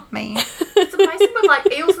it's not me. It's amazing with like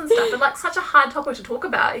eels and stuff. It's like such a hard topic to talk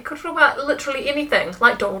about. You could talk about literally anything,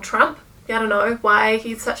 like Donald Trump. I don't know why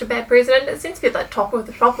he's such a bad president. It seems to be at the top of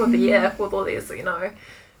the year with all these,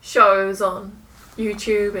 shows on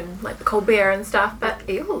YouTube and like the Colbert and stuff. But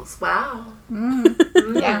eels, wow. Yeah,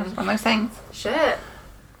 it's one of those things. Shit.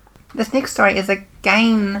 This next story is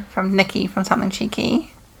again from Nikki from Something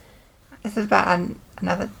Cheeky. This is about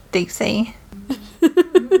another DC.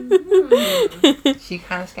 She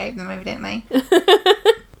can't escape them, evidently.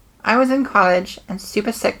 I was in college and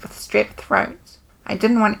super sick with strep throat. I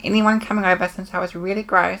didn't want anyone coming over since I was really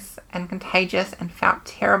gross and contagious and felt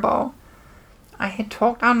terrible. I had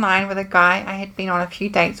talked online with a guy I had been on a few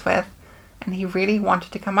dates with, and he really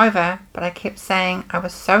wanted to come over, but I kept saying I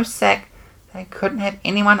was so sick that I couldn't have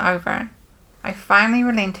anyone over. I finally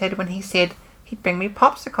relented when he said he'd bring me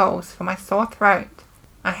popsicles for my sore throat.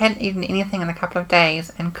 I hadn't eaten anything in a couple of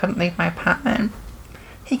days and couldn't leave my apartment.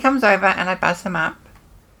 He comes over and I buzz him up.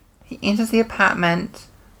 He enters the apartment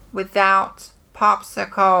without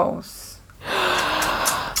popsicles.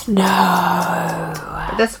 No.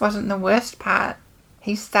 But this wasn't the worst part.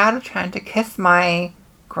 He started trying to kiss my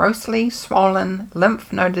grossly swollen,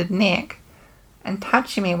 lymph-noded neck and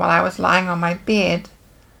touching me while I was lying on my bed.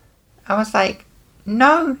 I was like,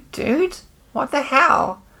 no, dude, what the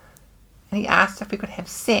hell? And he asked if we could have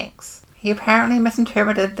sex. He apparently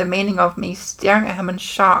misinterpreted the meaning of me staring at him in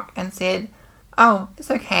shock and said, oh, it's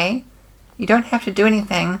okay. You don't have to do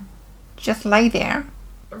anything. Just lay there.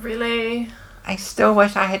 Really? I still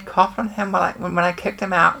wish I had coughed on him when I kicked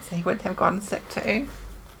him out so he wouldn't have gotten sick too.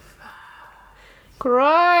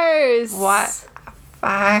 Gross. What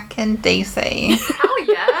fucking DC. Oh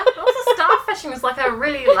yeah. Also, starfishing was like a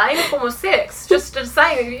really lame form of sex. Just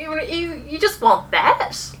saying, you just want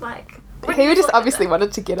that. Like, He just obviously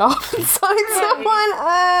wanted to get off inside someone.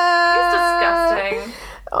 It's disgusting.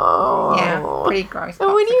 Oh. Yeah, pretty gross.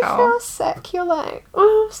 And when you popsicle. feel sick, you're like,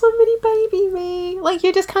 oh, somebody baby me. Like,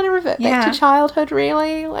 you just kind of revert back Yeah. to childhood,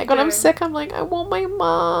 really. Like, when I'm do. sick, I'm like, I want my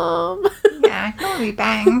mum. Yeah, I want to be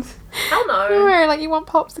banged. Hell no. No, like, you want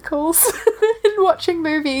popsicles and watching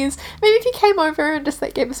movies. Maybe if you came over and just,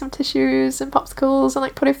 like, gave her some tissues and popsicles and,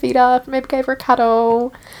 like, put her feet up and maybe gave her a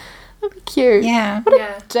cuddle. That'd be cute. Yeah. What a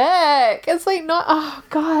Yeah. dick. It's like, not, oh,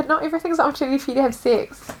 God, not everything's an opportunity for you to have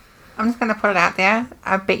sex. I'm just going to put it out there.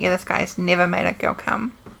 I bet you this guy's never made a girl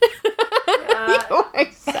come. You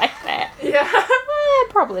always say that. Yeah.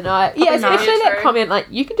 Probably not. Yeah, not. especially Yeah, that true. comment, like,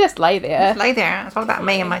 you can just lay there. Just lay there. It's all about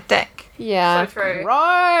me and my dick. Yeah. So true.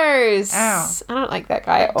 Gross. Oh. I don't like that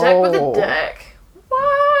guy at Dick all. with a dick.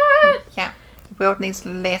 What? Yeah. The world needs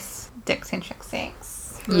less dick-centric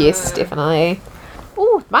sex. Yes, definitely.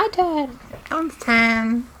 Ooh, my turn. John's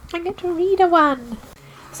turn. I get to read a one.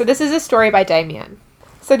 So this is a story by Damien.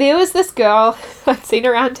 So there was this girl I'd seen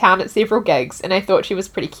around town at several gigs, and I thought she was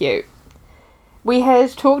pretty cute. We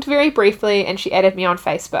had talked very briefly, and she added me on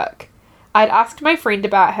Facebook. I'd asked my friend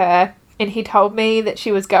about her, and he told me that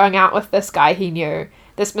she was going out with this guy he knew,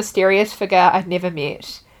 this mysterious figure I'd never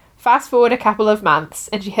met. Fast forward a couple of months,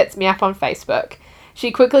 and she hits me up on Facebook.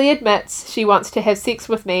 She quickly admits she wants to have sex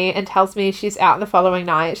with me and tells me she's out the following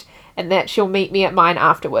night and that she'll meet me at mine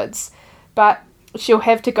afterwards. But she'll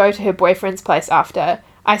have to go to her boyfriend's place after.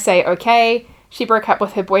 I say okay. She broke up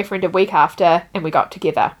with her boyfriend a week after, and we got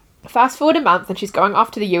together. Fast forward a month, and she's going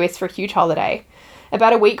off to the US for a huge holiday.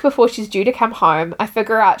 About a week before she's due to come home, I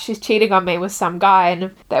figure out she's cheating on me with some guy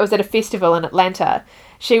and that was at a festival in Atlanta.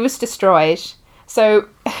 She was destroyed. So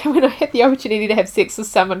when I had the opportunity to have sex with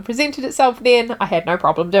someone presented itself then, I had no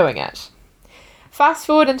problem doing it. Fast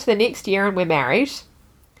forward into the next year and we're married.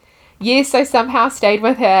 Yes, I somehow stayed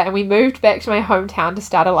with her and we moved back to my hometown to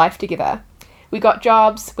start a life together. We got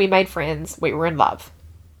jobs, we made friends, we were in love.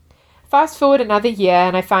 Fast forward another year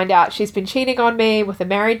and I find out she's been cheating on me with a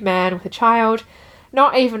married man with a child,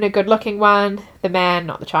 not even a good looking one, the man,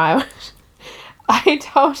 not the child. I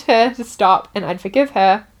told her to stop and I'd forgive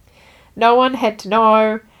her. No one had to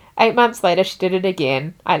know. 8 months later she did it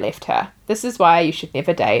again. I left her. This is why you should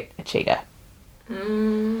never date a cheater. Preach.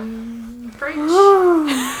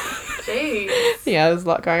 Jeez. Yeah, there's a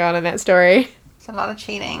lot going on in that story. It's a lot of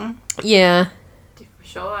cheating. Yeah. For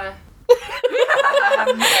sure.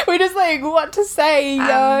 We're just like, what to say,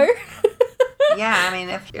 yo? Yeah, I mean,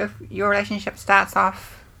 if your relationship starts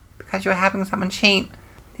off because you're having someone cheat,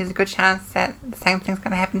 there's a good chance that the same thing's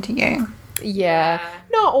going to happen to you. Yeah.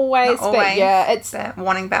 Not always, but yeah, it's the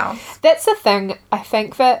warning bells. that's the thing. I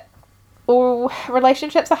think that all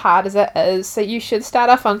relationships are hard as it is, so you should start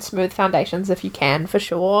off on smooth foundations if you can, for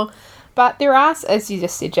sure. But there are, as you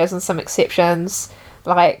just said, Jason, some exceptions.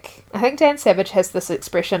 Like, I think Dan Savage has this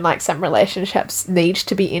expression, like, some relationships need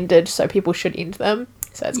to be ended, so people should end them.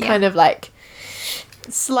 So it's kind of like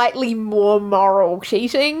slightly more moral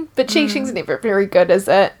cheating, but cheating's never very good, is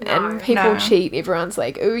it? And people cheat, everyone's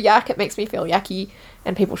like, ooh, yuck, it makes me feel yucky,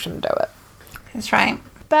 and people shouldn't do it. That's right.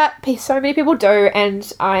 But so many people do,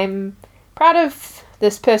 and I'm proud of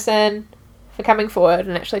this person for coming forward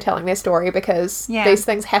and actually telling their story, because these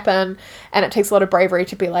things happen, and it takes a lot of bravery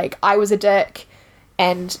to be like, I was a dick,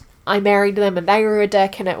 and I married them, and they were a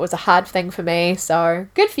dick, and it was a hard thing for me, so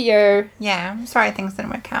good for you. Yeah, I'm sorry things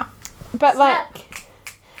didn't work out. But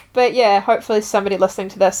but yeah, hopefully somebody listening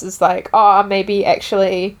to this is like, oh, maybe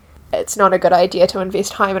actually it's not a good idea to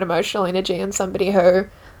invest time and emotional energy in somebody who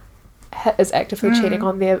is actively cheating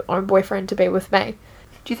on their own boyfriend to be with me.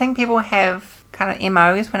 Do you think people have kind of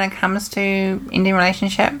MOs when it comes to ending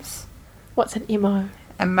relationships? What's an emo?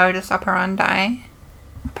 A modus operandi?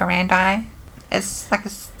 It's like a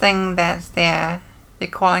thing that's their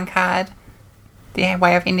calling card. Their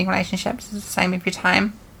way of ending relationships is the same every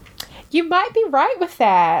time. You might be right with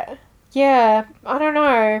that. Yeah, I don't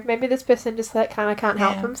know. Maybe this person just like kind of can't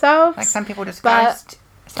help themselves. Like some people just ghost,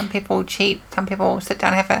 some people cheat, some people sit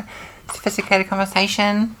down and have a sophisticated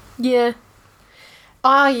conversation. Yeah.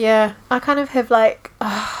 Oh, yeah. I kind of have like,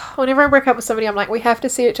 whenever I break up with somebody, I'm like, we have to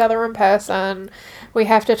see each other in person. We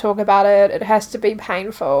have to talk about it. It has to be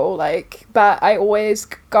painful. Like, but I always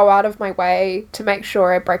go out of my way to make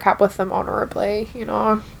sure I break up with them honorably, you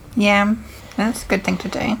know? Yeah, that's a good thing to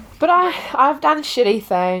do. But I've done shitty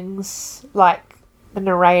things, like the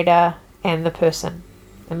narrator and the person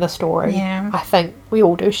in the story. Yeah. I think we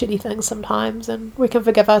all do shitty things sometimes, and we can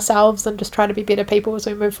forgive ourselves and just try to be better people as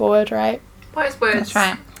we move forward, right? Wise words. That's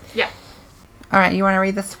right. Yeah. All right, you want to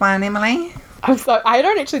read this one, Emily? I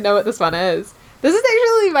don't actually know what this one is. This is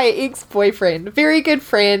actually my ex-boyfriend, very good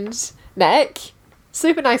friend, Nick.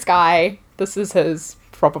 Super nice guy. This is his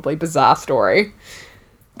probably bizarre story.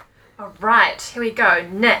 Alright, here we go.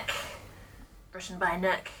 Nick. Written by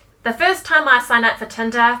Nick. The first time I signed up for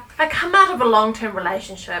Tinder, I come out of a long-term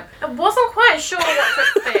relationship. I wasn't quite sure what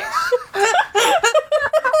to expect.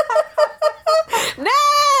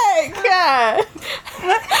 Nick!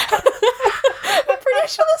 I'm pretty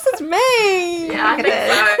sure this is me. Yeah, I think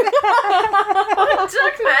so.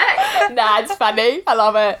 Dick Nick. Nah, it's funny. I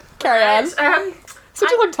love it. Carry on.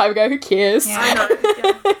 Such a long time ago. Who cares? Yeah. I know.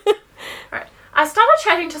 Yeah. Right. I started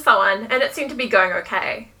chatting to someone and it seemed to be going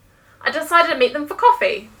okay. I decided to meet them for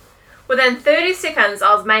coffee. Within 30 seconds,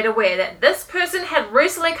 I was made aware that this person had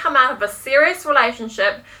recently come out of a serious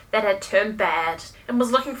relationship that had turned bad and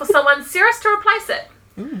was looking for someone serious to replace it.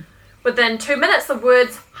 Within 2 minutes, the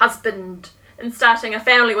words husband and starting a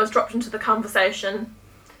family was dropped into the conversation.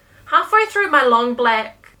 Halfway through my long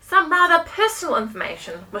black, some rather personal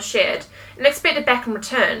information was shared and expected back in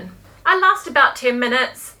return. I lasted about 10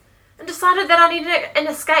 minutes and decided that I needed an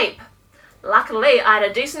escape. Luckily, I had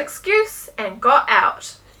a decent excuse and got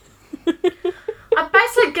out. I've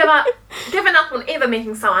basically given up on ever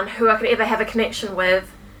meeting someone who I could ever have a connection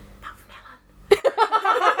with. Apart from Helen.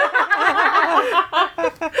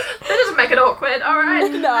 That doesn't make it awkward,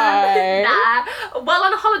 alright? No. Nah. While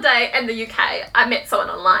on a holiday in the UK, I met someone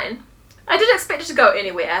online. I didn't expect it to go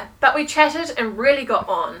anywhere, but we chatted and really got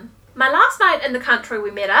on. My last night in the country, we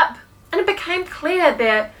met up, and it became clear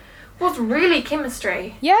there was really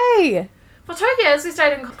chemistry. Yay! For 2 years, we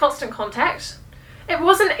stayed in constant contact. It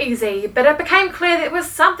wasn't easy, but it became clear there was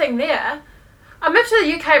something there. I moved to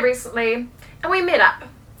the UK recently, and we met up.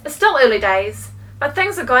 It's still early days, but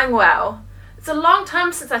things are going well. It's a long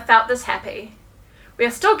time since I felt this happy. We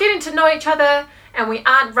are still getting to know each other, and we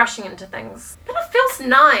aren't rushing into things. But it feels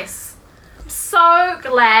nice. I'm so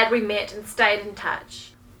glad we met and stayed in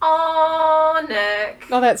touch. Aww, Nick.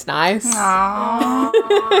 Oh, that's nice. Aww.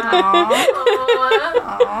 Aww.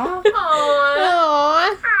 Aww.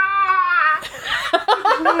 Aww.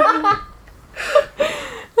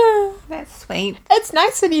 That's sweet. It's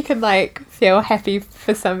nice when you can like feel happy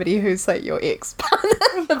for somebody who's like your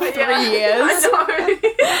ex-partner for 3 years. I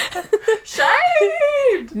know.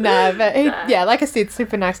 Shade. No, but he, yeah, like I said,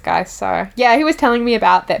 super nice guy. So yeah, he was telling me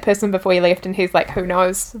about that person before he left, and he's like, who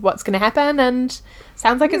knows what's going to happen, and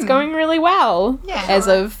sounds like it's going really well. Yeah. As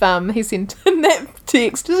of he sent that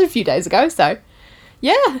text just a few days ago. So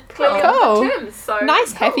yeah, Clearly cool. on good terms, so Nice,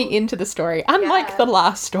 cool. happy end to the story, unlike Yeah. the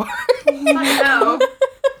last story. I know.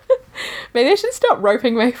 Maybe I should stop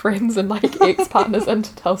roping my friends and like ex-partners in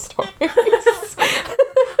to tell stories.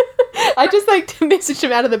 I just like to message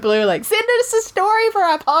them out of the blue, like, send us a story for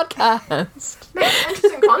our podcast. Makes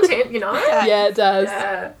interesting content, you know? Yeah, it does.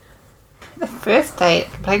 Yeah. The first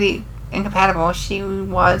date, completely incompatible. She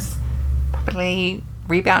was probably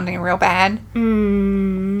rebounding real bad.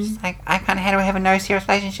 She's like, I can't handle having no serious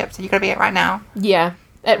relationship, so you gotta be it right now. Yeah,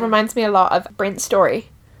 it reminds me a lot of Brent's story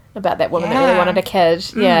about that woman that really Yeah. wanted a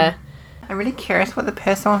kid. Yeah. I'm really curious what the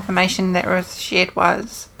personal information that was shared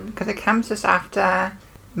was, because it comes just after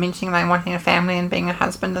mentioning like wanting a family and being a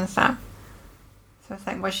husband and stuff. So it's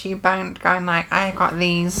like, was she going like, I got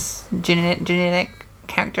these genetic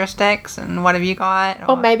characteristics, and what have you got?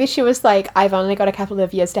 Or maybe she was like, I've only got a couple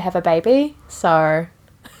of years to have a baby, so...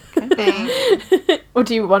 Could be. Or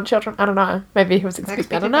do you want children? I don't know. Maybe he was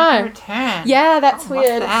expecting... I don't back in know. return. Yeah, that's Oh, what's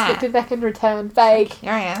weird. that? Expected back in return. Vague.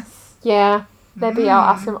 Curious. Yeah. Maybe I'll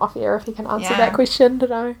ask him off air if he can answer Yeah. that question. Don't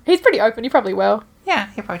know. He's pretty open. He probably will. Yeah,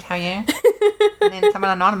 he'll probably tell you. And then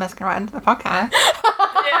someone anonymous can write into the podcast.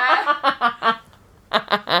 Yeah.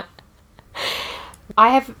 I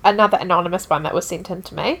have another anonymous one that was sent in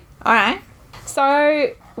to me. Alright.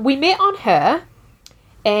 So we met on Her,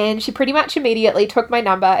 and she pretty much immediately took my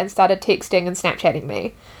number and started texting and Snapchatting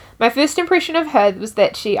me. My first impression of her was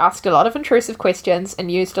that she asked a lot of intrusive questions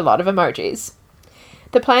and used a lot of emojis.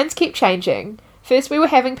 The plans kept changing. First we were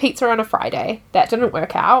having pizza on a Friday. That didn't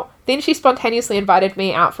work out. Then she spontaneously invited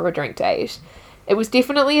me out for a drink date. It was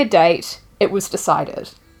definitely a date. It was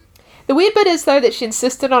decided. The weird bit is, though, that she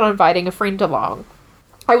insisted on inviting a friend along.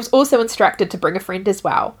 I was also instructed to bring a friend as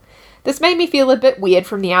well. This made me feel a bit weird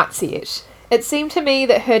from the outset. It seemed to me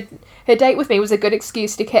that her date with me was a good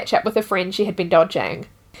excuse to catch up with a friend she had been dodging.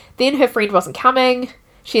 Then her friend wasn't coming.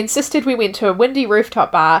 She insisted we went to a windy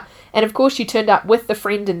rooftop bar, and of course she turned up with the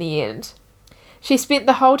friend in the end. She spent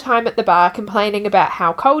the whole time at the bar complaining about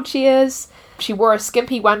how cold she is. She wore a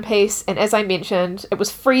skimpy one-piece, and as I mentioned, it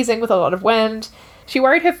was freezing with a lot of wind. She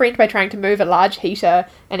worried her friend by trying to move a large heater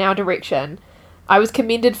in our direction. I was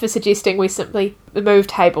commended for suggesting we simply move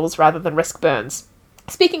tables rather than risk burns.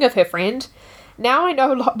 Speaking of her friend, now I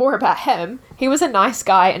know a lot more about him. He was a nice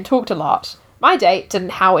guy and talked a lot. My date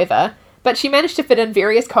didn't, however, but she managed to fit in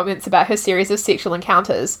various comments about her series of sexual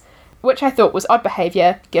encounters, which I thought was odd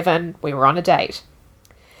behaviour given we were on a date.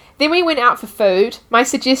 Then we went out for food. My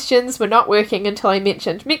suggestions were not working until I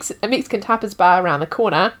mentioned a Mexican tapas bar around the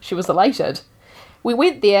corner. She was elated. We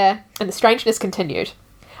went there, and the strangeness continued.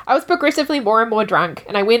 I was progressively more and more drunk,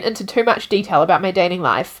 and I went into too much detail about my dating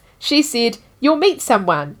life. She said, "You'll meet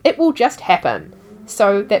someone. It will just happen."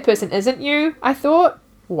 So that person isn't you, I thought.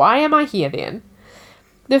 Why am I here then?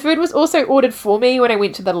 The food was also ordered for me when I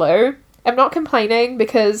went to the loo. I'm not complaining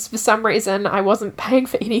because for some reason I wasn't paying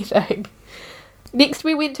for anything. Next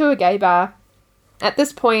we went to a gay bar. At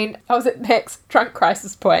this point, I was at max drunk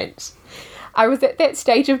crisis point. I was at that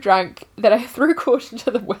stage of drunk that I threw caution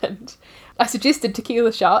to the wind. I suggested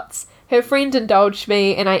tequila shots. Her friend indulged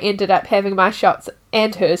me and I ended up having my shots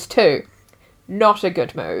and hers too. Not a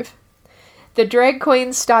good move. The drag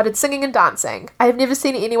queens started singing and dancing. I have never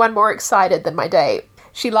seen anyone more excited than my date.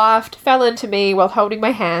 She laughed, fell into me while holding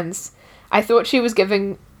my hands. I thought she was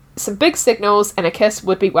giving some big signals and a kiss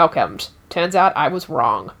would be welcomed. Turns out I was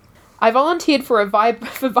wrong. I volunteered for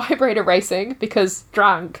for vibrator racing because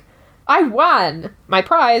drunk. I won! My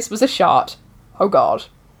prize was a shot. Oh god.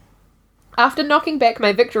 After knocking back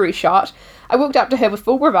my victory shot, I walked up to her with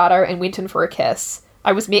full bravado and went in for a kiss.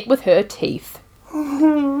 I was met with her teeth.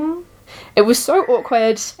 It was so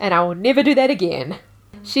awkward, and I will never do that again.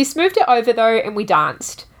 She smoothed it over though, and we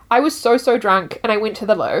danced. I was so drunk, and I went to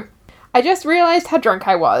the loo. I just realised how drunk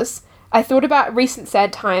I was. I thought about recent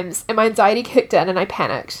sad times, and my anxiety kicked in, and I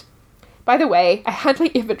panicked. By the way, I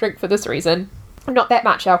hardly ever drink for this reason. Not that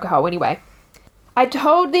much alcohol, anyway. I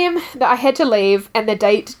told them that I had to leave, and the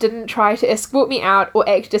date didn't try to escort me out or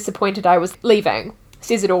act disappointed I was leaving.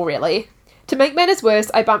 Says it all, really. To make matters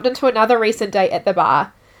worse, I bumped into another recent date at the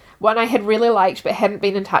bar. One I had really liked but hadn't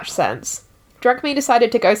been in touch since. Drunk me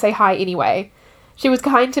decided to go say hi anyway. She was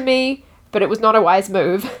kind to me, but it was not a wise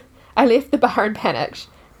move. I left the bar and panicked.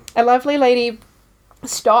 A lovely lady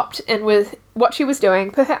stopped and with what she was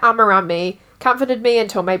doing, put her arm around me, comforted me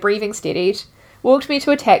until my breathing steadied, walked me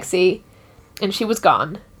to a taxi, and she was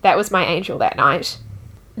gone. That was my angel that night.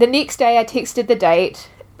 The next day I texted the date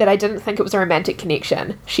that I didn't think it was a romantic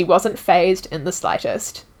connection. She wasn't fazed in the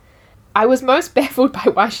slightest. I was most baffled by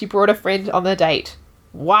why she brought a friend on the date.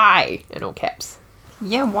 Why? In all caps.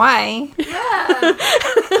 Yeah, why? Yeah.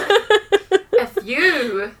 If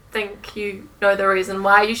you think you know the reason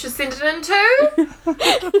why, you should send it in too.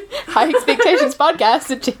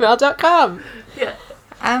 highexpectationspodcast@gmail.com. Yeah.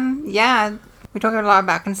 Yeah. We talk a lot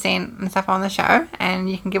about consent and stuff on the show, and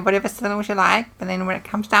you can give whatever signals you like, but then when it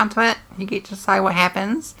comes down to it, you get to decide what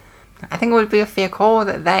happens. I think it would be a fair call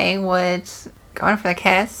that they would go in for the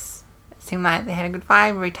kiss. It seemed like they had a good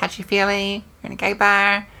vibe, very touchy-feely, you're in a gay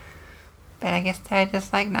bar, but I guess they're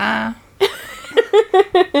just like, nah.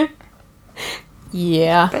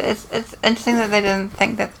 Yeah. But it's interesting that they didn't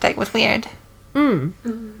think that the date was weird.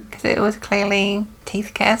 Because it was clearly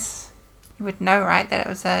teeth kiss. You would know, right, that it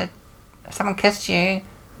was if someone kissed you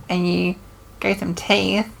and you gave them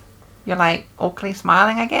teeth, you're like awkwardly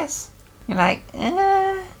smiling, I guess. You're like,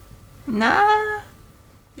 nah.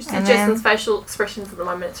 Just Jason's facial expressions at the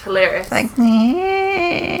moment, it's hilarious. Like,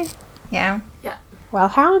 yeah. Yeah. Well,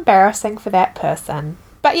 how embarrassing for that person.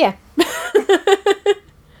 But yeah.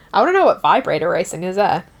 I want to know what vibrator racing is,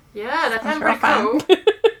 Yeah, that sounds real pretty cool. fun.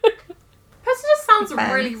 Person just sounds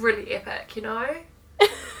Fun. really, really epic, you know?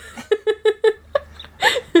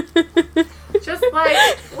 Just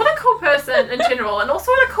Like, what a cool person in general, and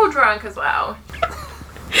also what a cool drunk as well.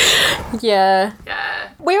 Yeah. Yeah.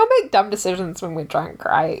 We all make dumb decisions when we're drunk,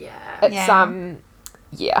 right? Yeah. It's,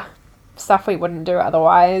 Yeah. stuff we wouldn't do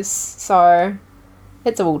otherwise, so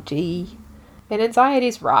it's all G. And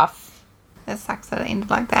anxiety's rough. It sucks that it ended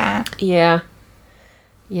like that. Yeah.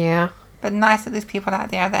 Yeah. But nice that there's people out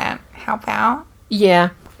there that help out. Yeah.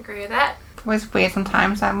 Agree with that. It was weird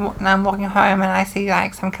sometimes. I'm walking home and I see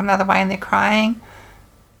like someone come the other way and they're crying.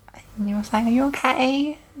 And you were saying, "Are you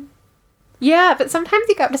okay?" Yeah, but sometimes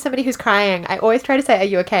you go up to somebody who's crying. I always try to say, "Are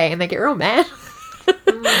you okay?" And they get real mad.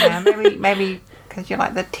 Yeah, maybe because you're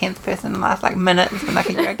like the 10th person in the last like minute and like,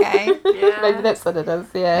 "Are you okay?" Yeah. Maybe that's what it is,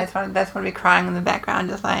 yeah. That's when we're crying in the background,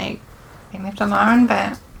 just like being left alone.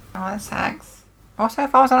 But oh, that sucks. Also,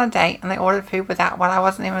 if I was on a date and they ordered food without while I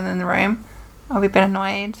wasn't even in the room, I'd be a bit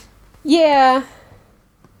annoyed. Yeah.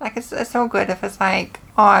 Like it's all good if it's like,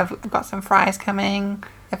 "Oh, I've got some fries coming."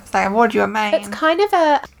 If it's like, "I ordered you a main." It's kind of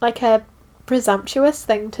a presumptuous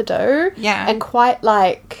thing to do. Yeah. And quite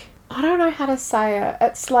like, I don't know how to say it.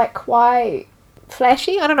 It's like quite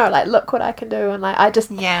flashy. I don't know, like, look what I can do. And like, I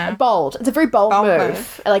just, Yeah. bold. It's a very bold Bold move.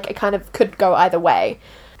 move. Like, it kind of could go either way.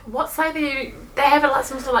 What say they have like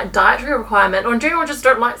some sort of like dietary requirement, or in general just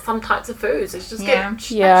don't like some types of foods? It's just Yeah.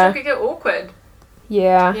 Yeah. could get awkward.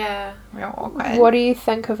 Yeah. Yeah. Real awkward. What do you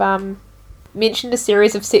think of, mentioned a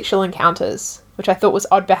series of sexual encounters, which I thought was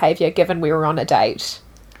odd behaviour given we were on a date.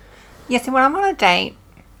 Yeah, see, when I'm on a date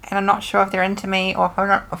and I'm not sure if they're into me or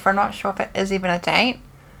if I'm not sure if it is even a date,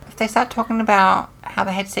 if they start talking about how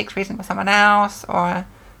they had sex recently with someone else or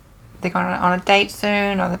they're going on a date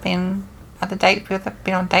soon or they've been other dates people they've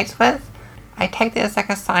been on dates with, I take that as like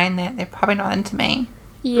a sign that they're probably not into me.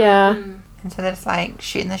 Yeah. And so they're just like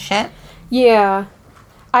shooting the shit. Yeah.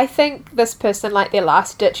 I think this person, like, their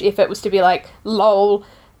last ditch effort was to be like, lol,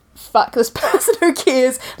 fuck this person, who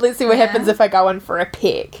cares? Let's see what Yeah. happens if I go in for a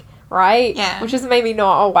peck, right? Yeah. Which is maybe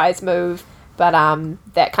not a wise move, but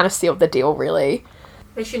that kind of sealed the deal, really.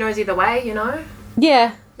 At least she knows either way, you know?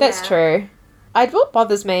 Yeah, that's Yeah. true. What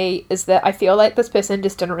bothers me is that I feel like this person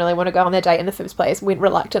just didn't really want to go on their date in the first place, went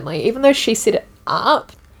reluctantly, even though she set it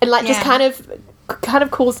up, and like just Yeah. kind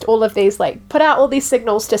of caused all of these, like, put out all these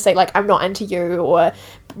signals to say, like, I'm not into you, or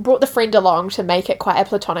brought the friend along to make it quite a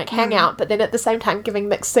platonic hangout, but then at the same time giving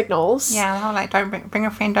mixed signals. Yeah, they're all like, don't bring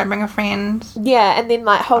a friend, don't bring a friend. Yeah, and then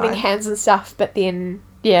like holding God. hands and stuff, but then,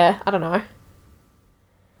 yeah, I don't know.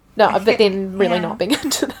 No, I but feel- then really yeah. not being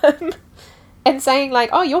into them. And saying like,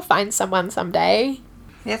 oh, you'll find someone someday.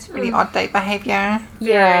 That's really odd date behaviour.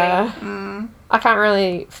 Yeah. Mm. I can't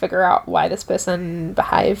really figure out why this person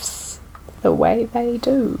behaves the way they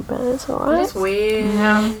do, but it's alright. That's weird.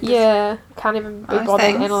 Yeah. Yeah, can't even be Those bothered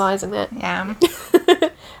things. analysing that. Yeah.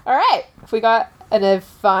 Alright, we got a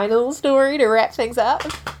final story to wrap things up.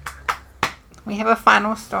 We have a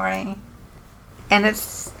final story. And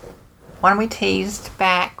it's one we teased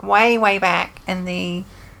back, way back in the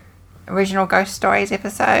original Ghost Stories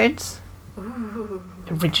episodes.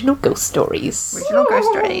 Original ghost stories. Original Ghost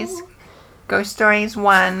Stories. Ghost Stories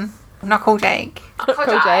 1. Not called Jake.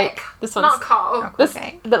 Called Jake. This one's Not Cole. Not called this,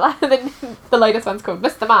 Jake. the latest one's called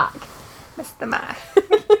Mr. Mark. Mr. Mark.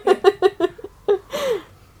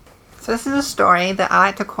 So this is a story that I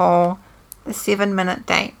like to call the 7-minute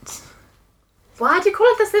date. Why do you call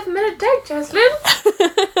it the 7-minute date,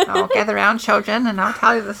 Jocelyn? I'll gather around, children, and I'll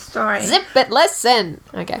tell you the story. Zip it, listen.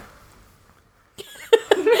 Okay.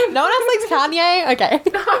 No one else likes Kanye? Okay.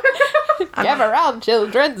 Gather around,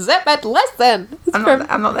 children. Zip it, listen. It's I'm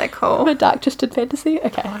from not that cool. a Dark Twisted Fantasy.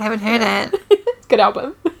 Okay. I haven't heard it. Good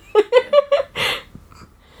album.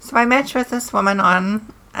 So I matched with this woman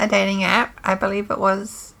on a dating app. I believe it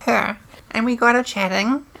was her. And we got her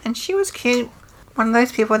chatting, and she was cute. One of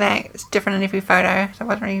those people that is different in every photo, so I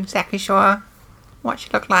wasn't really exactly sure what she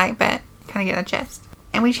looked like, but kind of get a gist.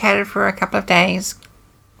 And we chatted for a couple of days,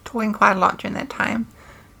 talking quite a lot during that time.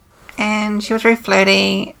 And she was very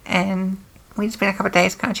flirty, and we spent a couple of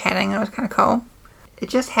days kind of chatting, and it was kind of cool. It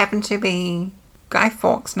just happened to be Guy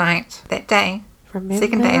Fawkes night that day.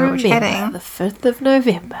 Second day we were chatting. The 5th of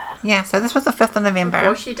November. Yeah, so this was the 5th of November.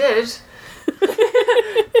 Well, she did.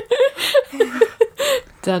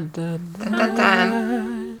 Dun dun. Dun, dun,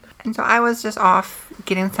 dun. And so I was just off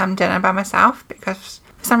getting some dinner by myself because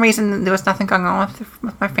for some reason there was nothing going on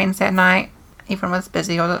with my friends that night. Everyone was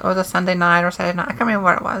busy, or it was a Sunday night or Saturday night. I can't remember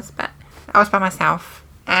what it was, but I was by myself.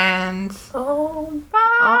 And All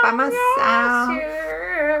by myself.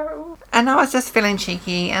 yourself. And I was just feeling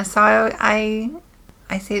cheeky. And so I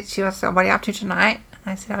said, she was, "So what are you up to tonight?"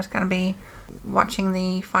 And I said I was going to be watching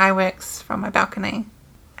the fireworks from my balcony.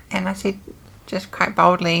 And I said, just quite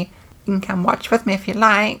boldly, you can come watch with me if you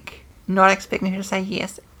like. Not expecting her to say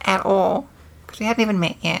yes at all, because we hadn't even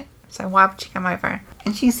met yet. So why would she come over?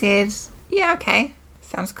 And she says, yeah, okay,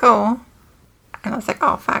 sounds cool. And I was like,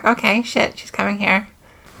 oh, fuck, okay, shit, she's coming here.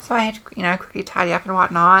 So I had to, quickly tidy up and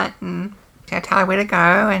whatnot, and I tell her where to go,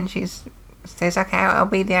 and she says, okay, I'll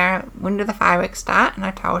be there. When do the fireworks start? And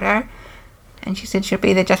I told her, and she said she'll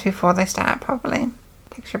be there just before they start, probably.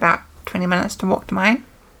 Takes her about 20 minutes to walk to mine.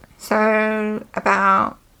 So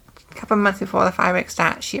about a couple of months before the fireworks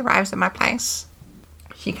start, she arrives at my place.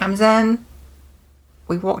 She comes in,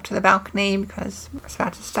 we walk to the balcony because it's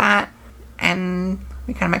about to start, and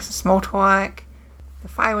we kind of make some small talk. The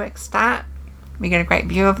fireworks start, we get a great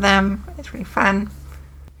view of them, it's really fun.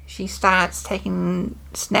 She starts taking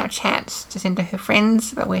Snapchats to send to her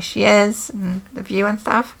friends about where she is and the view and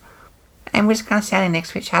stuff. And we're just kind of standing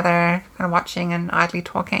next to each other, kind of watching and idly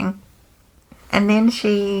talking. And then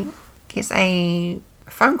she gets a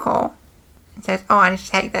phone call and says, oh, I need to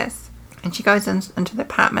take this. And she goes into the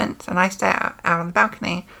apartment, and I stay out on the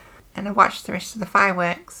balcony and I watch the rest of the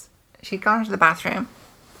fireworks. She'd gone to the bathroom,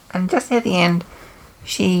 and just at the end,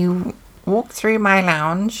 she walked through my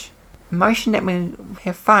lounge, motioned at me with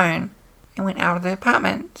her phone, and went out of the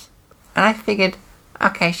apartment. And I figured,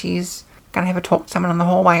 okay, she's going to have a talk to someone in the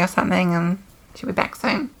hallway or something, and she'll be back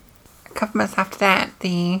soon. A couple minutes after that,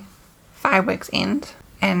 the fireworks end,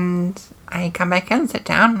 and I come back in, sit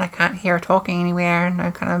down, and I can't hear her talking anywhere,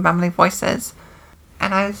 no kind of mumbling voices.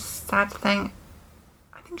 And I start to think,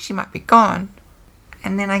 I think she might be gone.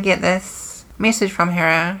 And then I get this message from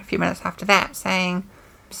her a few minutes after that saying,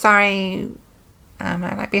 sorry,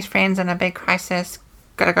 my best friend's in a big crisis,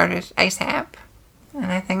 gotta go to ASAP.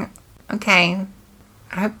 And I think, okay,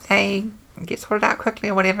 I hope they get sorted out quickly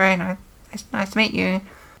or whatever, and it's nice to meet you.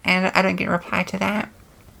 And I don't get a reply to that.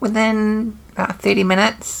 Within about 30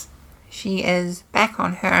 minutes, she is back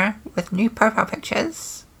on her with new profile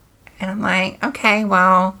pictures. And I'm like, okay,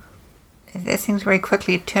 well, that seems very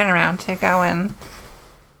quickly turn around to go and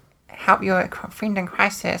help your friend in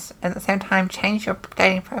crisis, and at the same time change your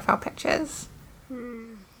dating profile pictures.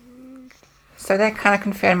 So that kind of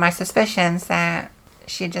confirmed my suspicions that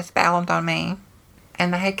she had just bailed on me.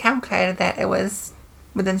 And I had calculated that it was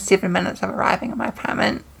within 7 minutes of arriving at my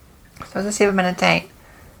apartment. So it was a 7-minute date.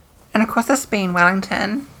 And of course, this being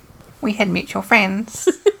Wellington, we had mutual friends.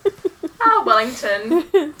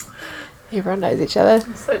 Wellington. Everyone knows each other.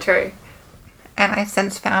 So true. And I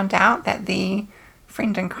since found out that the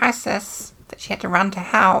friend in crisis that she had to run to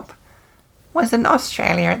help was in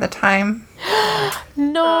Australia at the time.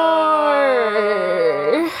 No!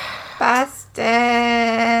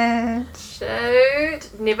 Busted. Shoot.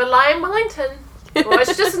 Never lie in Wellington. Well,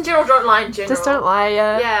 it's just in general, don't lie in general. Just don't lie,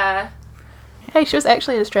 yeah. Yeah. Hey, she was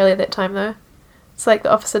actually in Australia at that time, though. It's like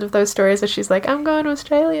the opposite of those stories where she's like, I'm going to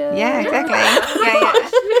Australia. Yeah, exactly. Yeah.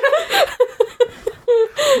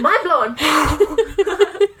 Mind blown.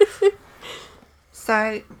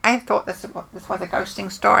 So I thought this was a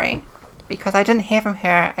ghosting story because I didn't hear from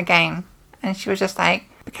her again. And she was just like,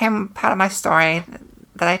 became part of my story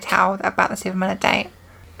that I tell about the 7-minute date.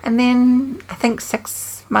 And then I think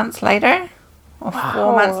 6 months later, or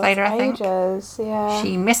 4 months later, I think, ages, yeah.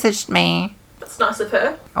 she messaged me. That's nice of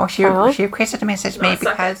her. Or she requested to message me Nice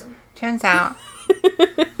because sarcasm. turns out,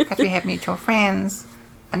 because we have mutual friends,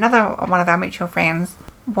 another one of our mutual friends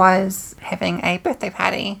was having a birthday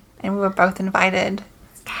party, and we were both invited.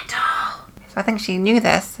 Scandal. So I think she knew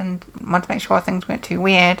this and wanted to make sure things weren't too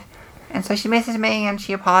weird. And so she messaged me and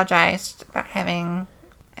she apologised about having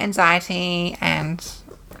anxiety, and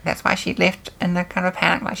that's why she left in a kind of a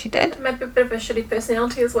panic like she did. Maybe a bit of a shitty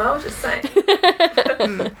personality as well, just saying.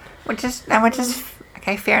 Which is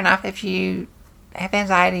okay, fair enough. If you have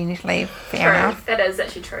anxiety, you need to leave. Fair True. enough. That is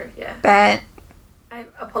actually true, yeah. But I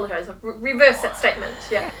apologise. Reverse that statement,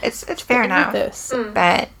 yeah. it's fair enough. This.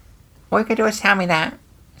 But all you could do is tell me that.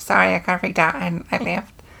 Sorry, I kind of freaked out and I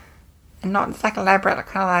left. And not just like elaborate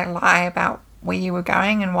kind of like lie about where you were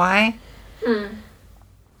going and why.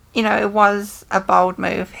 You know, it was a bold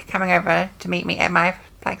move coming over to meet me at my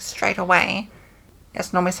place straight away.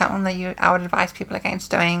 It's normally something that I would advise people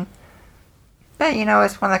against doing. But, you know,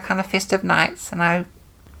 it's one of the kind of festive nights, and I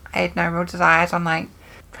had no real desires on, like,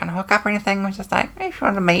 trying to hook up or anything. It was just like, hey, if you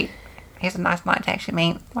want to meet, here's a nice night to actually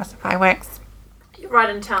meet. Watch the fireworks. You're right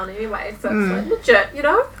in town anyway, so it's like legit, you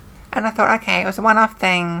know? And I thought, okay, it was a one-off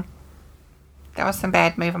thing. That was some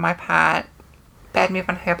bad move on my part. Bad move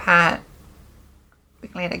on her part. We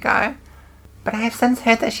can let it go. But I have since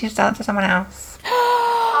heard that she's done it to someone else. Oh,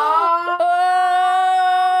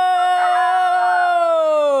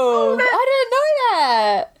 I didn't know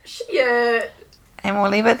that. Shit. And we'll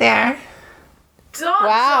leave it there. Dot,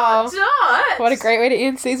 Wow. dot. What a great way to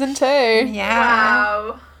end season 2. Yeah.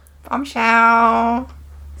 Wow. Bombshell.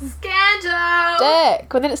 Scandal.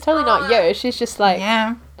 Dick. Well, then it's totally not you. She's just like,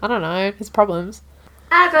 Yeah. I don't know, his problems.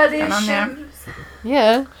 I got Going on there. issues.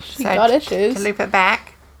 Yeah, she So got To issues. loop it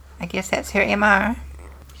back, I guess that's her MO.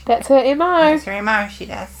 That's her MO. That's her MO. She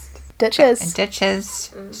just Ditches. ditches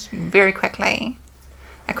very quickly.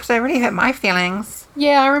 Because it really hurt my feelings.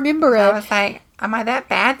 Yeah, I remember I it. was like, am I that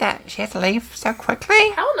bad that she has to leave so quickly?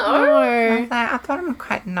 Hell no. I No. was like, I thought I'm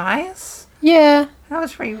quite nice. Yeah. I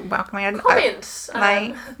was very welcoming. Comment.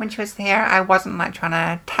 Like, when she was there, I wasn't like trying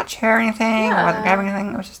to touch her or anything. I wasn't grabbing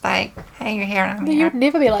anything. It was just like, hey, you're here and I'm here. You'd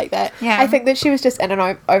never be like that. Yeah. I think that she was just in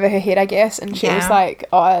and over her head, I guess, and she was Yeah. like,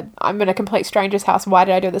 oh, I'm in a complete stranger's house. Why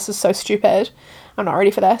did I do this? This is so stupid. I'm not ready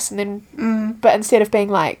for this. And then, but instead of being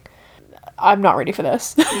like, I'm not ready for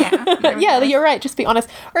this. Yeah. Yeah, you're right. Just be honest.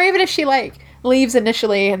 Or even if she like leaves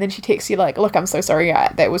initially and then she texts you like, look, I'm so sorry.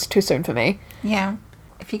 That was too soon for me. Yeah.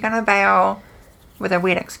 If you're going to bail with a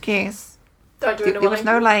weird excuse, Don't do it in there was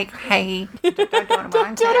no like, hey, don't do it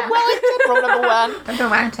in Wellington. Rule number 1. Don't do it in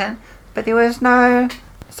Wellington. But there was no,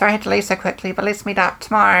 sorry I had to leave so quickly, but let's meet up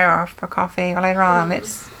tomorrow or for coffee or later on.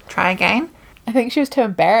 Let's try again. I think she was too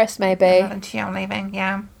embarrassed, maybe. Not until I'm leaving.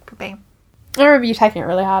 Yeah, could be. I remember you taking it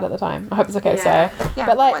really hard at the time. I hope it's okay, Yeah. so. Yeah,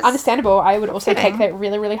 But, like, it was understandable. I would also upsetting. take that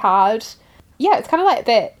really, really hard. Yeah, it's kind of like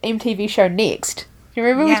that MTV show Next. Do you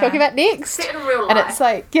remember we Yeah. were talking about Next? Set in real life. And it's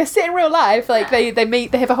like, yeah, set in real life. Like, they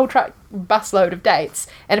meet, they have a whole truck busload of dates.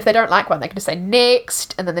 And if they don't like one, they can just say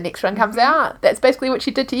next, and then the next one comes out. That's basically what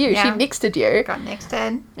she did to you. Yeah. She nexted you. Got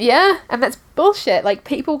nexted. Yeah, and that's bullshit. Like,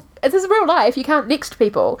 people, this is real life. You can't next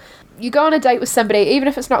people. You go on a date with somebody, even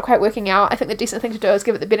if it's not quite working out, I think the decent thing to do is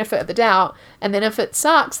give it the benefit of the doubt. And then if it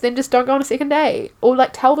sucks, then just don't go on a second date. Or,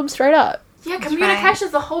 like, tell them straight up. yeah, communication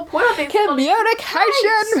is the whole point of these.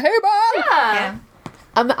 Communication, people! Yeah. Yeah.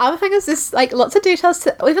 The other thing is this, like, lots of details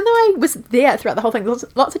to, even though I was there throughout the whole thing, there's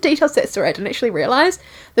lots of details to that story I didn't actually realise.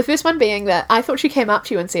 The first one being that I thought she came up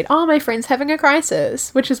to you and said, oh, my friend's having a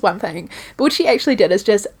crisis, which is one thing. But what she actually did is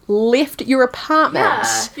just left your apartment,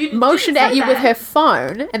 Yeah, you motioned didn't at say you with that. her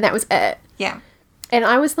phone, and that was it. Yeah. And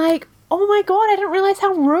I was like, oh my god, I didn't realise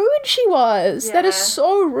how rude she was. That is Yeah.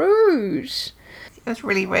 so rude. It was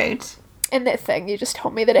really rude. And that thing, you just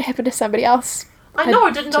told me that it happened to somebody else. I know,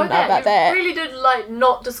 I didn't know that. about You that. really did, like,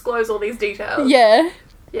 not disclose all these details. Yeah.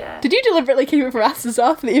 Yeah. Did you deliberately keep it from us as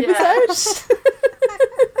off the episode?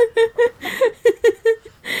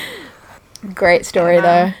 Great story,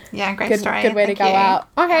 though. Yeah, great Good, story. good way to Thank go you. out.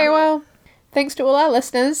 Okay, well, thanks to all our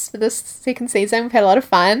listeners for this second season. We've had a lot of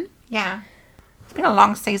fun. Yeah. It's been a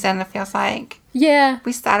long season, it feels like. Yeah.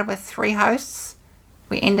 We started with 3 hosts.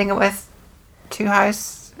 We're ending it with 2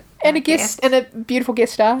 hosts. And a guest, and a beautiful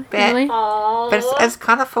guest star, Bet. Emily. Aww. But it's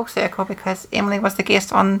kind of full circle because Emily was the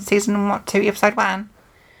guest on season 2, episode 1.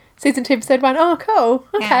 Season 2, episode 1. Oh, cool.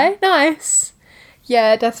 Okay, nice.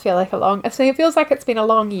 Yeah, it does feel like a long... I mean, it feels like it's been a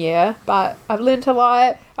long year, but I've learned a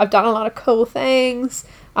lot. I've done a lot of cool things.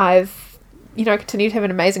 I've, continued to have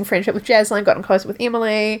an amazing friendship with Jaslyn, gotten close with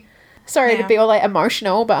Emily. Sorry to Yeah. be all, like,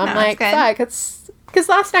 emotional, but I'm No, like, it's good. fuck, it's... Because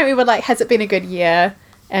last night we were like, has it been a good year?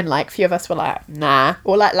 And, like, a few of us were like, nah.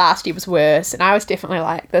 Or, like, last year was worse. And I was definitely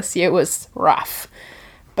like, this year was rough.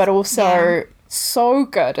 But also Yeah. so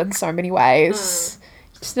good in so many ways.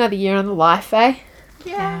 Just another year in the life, eh?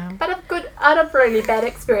 Yeah. Yeah. But out of really bad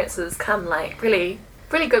experiences come, like, really,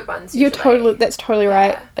 really good ones. You're usually. totally, that's totally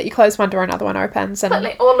right. Yeah. Like, you close one door, another one opens. And But,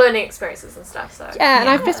 like, all learning experiences and stuff, so. yeah, and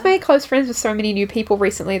Yeah. I've just made close friends with so many new people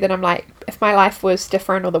recently that I'm like, if my life was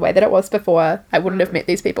different or the way that it was before, I wouldn't have met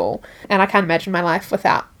these people. And I can't imagine my life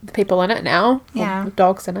without the people in it now. Yeah. Or the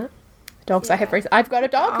dogs in it. Dogs I have I've got a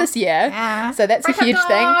dog this year. Yeah. So that's Breakup a huge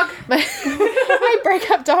dog. thing. My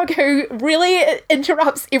breakup dog who really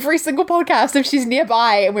interrupts every single podcast if she's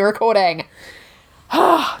nearby and we're recording.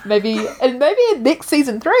 maybe in next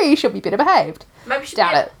season 3 she'll be better behaved. Maybe she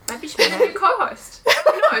Doubt be, it. Maybe she be a new co-host.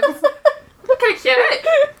 Who knows? Look at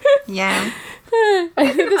cute. Yeah.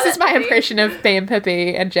 This is my Pippi. impression of being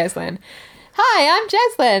Pippi and Jaslyn. Hi, I'm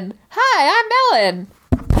Jaslyn. Hi, I'm Ellen.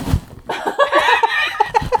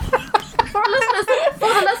 For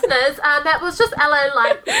the listeners, that was just Ellen,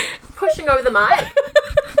 like, pushing over the mic.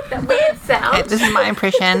 That weird sound. This is my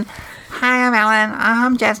impression. Hi, I'm Alan.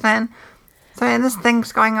 I'm Jasmine. So this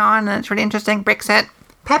thing's going on and it's really interesting. Brexit.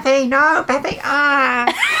 Peppy, no, Peppy.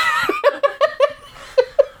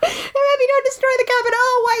 Maybe don't destroy the carpet.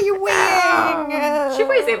 Oh, why are you weeing? She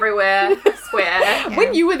weighs everywhere, I swear.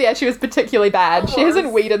 When you were there, she was particularly bad. She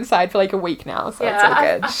hasn't weed inside for like a week now, so it's all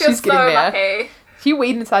Yeah, good. I feel She's so getting there. lucky. She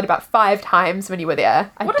weed inside about 5 times when you were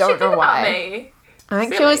there. I What does don't she think know why. about me? I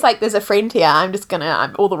think she was like, there's a friend here,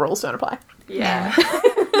 all the rules don't apply. Yeah.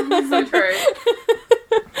 So true.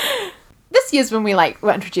 This year's when we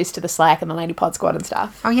were introduced to the Slack and the Lady Pod Squad and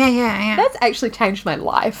stuff. Oh, yeah. That's actually changed my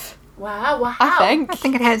life. Wow. I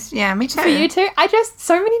think it has. Yeah, me too. For you too.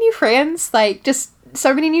 So many new friends, just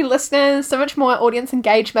so many new listeners, so much more audience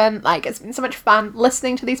engagement. It's been so much fun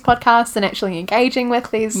listening to these podcasts and actually engaging with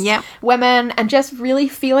these women and just really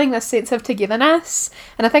feeling this sense of togetherness.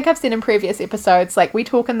 And I think I've said in previous episodes, we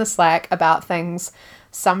talk in the Slack about things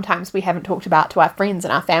sometimes we haven't talked about to our friends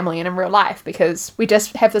and our family and in real life, because we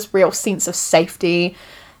just have this real sense of safety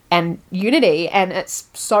and unity, and it's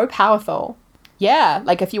so powerful. Yeah,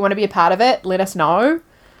 if you want to be a part of it, let us know.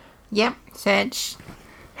 Yep, search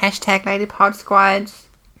 #LadyPodSquad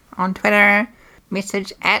on Twitter,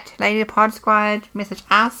 message @LadyPodSquad, message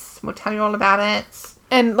us, we'll tell you all about it.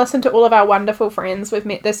 And listen to all of our wonderful friends we've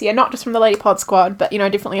met this year, not just from the Lady Pod Squad, but,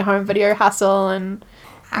 definitely Home Video Hustle. And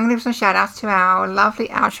I'm going to give some shout outs to our lovely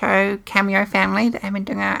outro cameo family that have been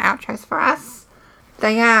doing our outros for us.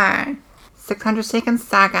 They are 600 Seconds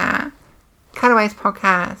Saga, Cutaways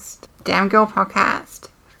Podcast, Damn Girl Podcast,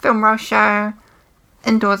 Film Roast Show,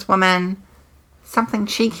 Indoors Woman, Something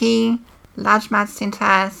Cheeky, Large Mud Sent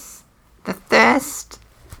Us, The Thirst,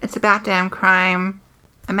 It's About Damn Crime,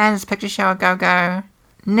 Amanda's Picture Show A Go-Go,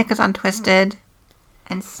 Nick is Untwisted,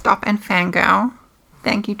 and Stop and Fangirl.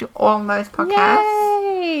 Thank you to all those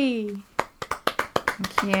podcasts. Yay!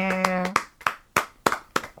 Thank you.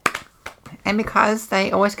 And because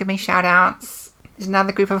they always give me shout outs, there's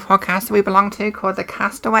another group of podcasts that we belong to called the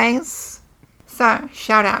Castaways. So,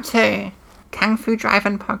 shout out to Kung Fu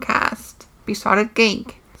Drive-In Podcast, Besotted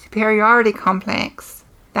Geek, Superiority Complex,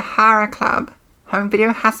 The Hara Club, Home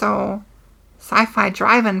Video Hustle, Sci-Fi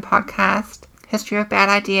Drive-In Podcast, History of Bad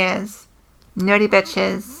Ideas, Nerdy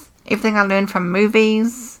Bitches, Everything I Learned from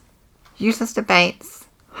Movies, Useless Debates,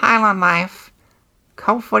 Heil on Life,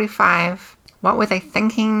 Cold 45, What Were They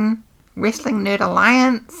Thinking, Wrestling Nerd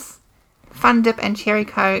Alliance, Fun Dip and Cherry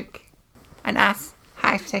Coke, and us,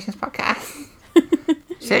 High Expectations Podcast.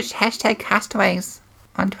 Search #Castaways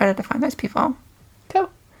on Twitter to find those people. Cool.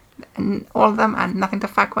 And all of them are nothing to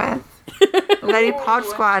fuck with. Lady Pod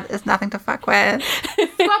Squad is nothing to fuck with.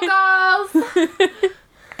 Squad girls!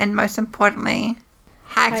 And most importantly,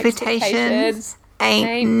 High Expectations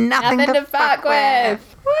ain't nothing to fuck with.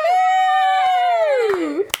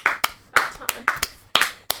 Woo!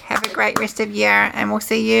 Have a great rest of year, and we'll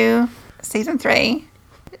see you season 3.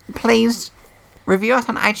 Please review us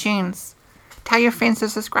on iTunes. Tell your friends to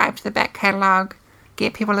subscribe to the back catalogue.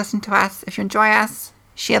 Get people listening to us. If you enjoy us,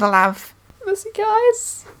 share the love. Miss you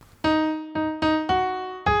guys.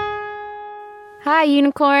 Hi,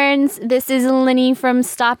 unicorns. This is Linny from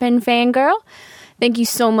Stop and Fangirl. Thank you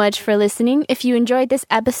so much for listening. If you enjoyed this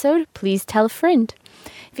episode, please tell a friend.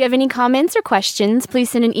 If you have any comments or questions, please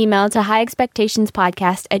send an email to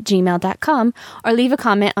highexpectationspodcast@gmail.com or leave a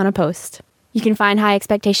comment on a post. You can find High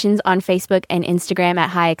Expectations on Facebook and Instagram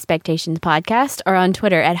at High Expectations Podcast or on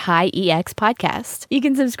Twitter at HighEX Podcast. You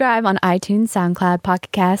can subscribe on iTunes, SoundCloud,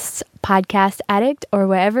 Pocket Casts, Podcast Addict, or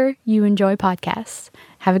wherever you enjoy podcasts.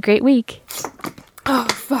 Have a great week. Oh,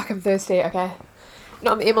 fuck, I'm thirsty. Okay.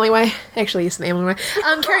 Not in the Emily way. Actually, yes, in the Emily way.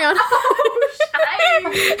 Carry on. No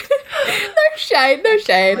shade.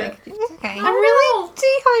 Okay. I'm really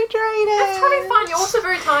dehydrated. That's totally fine. You're also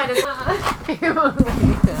very tired as well.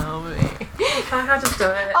 Tell me. Can't I just do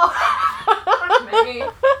it? Oh. Fuck me.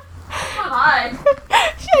 Come on.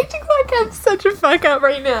 She's acting like I'm such a fuck up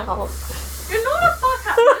right now. You're not a fuck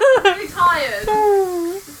up. You're just really tired.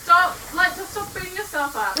 Stop beating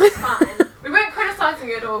yourself up. It's fine. We weren't criticizing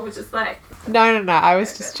you at all. We're just like... No. I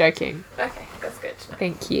was just joking. Okay, that's good to know.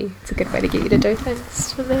 Thank you. It's a good way to get you to do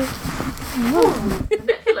things for me.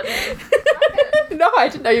 Manipulative. No, I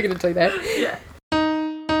didn't know you were going to do that. Yeah.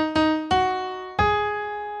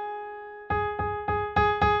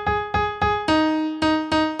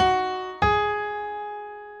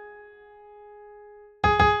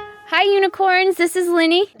 Hi, unicorns. This is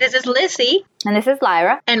Linny. This is Lissy, And this is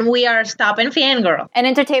Lyra, and we are Stop and Fangirl. an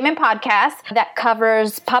entertainment podcast that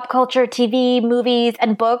covers pop culture, TV, movies,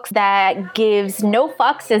 and books that gives no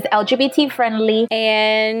fucks, is LGBT friendly.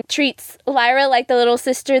 And treats Lyra like the little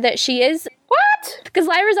sister that she is. What? Because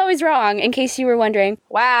Lyra's always wrong, in case you were wondering.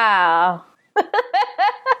 Wow.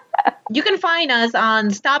 You can find us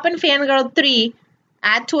on Stop and Fangirl 3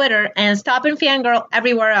 at Twitter and Stop and Fangirl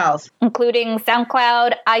everywhere else. Including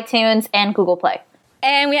SoundCloud, iTunes, and Google Play.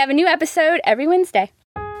 And we have a new episode every Wednesday.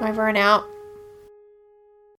 Over and out.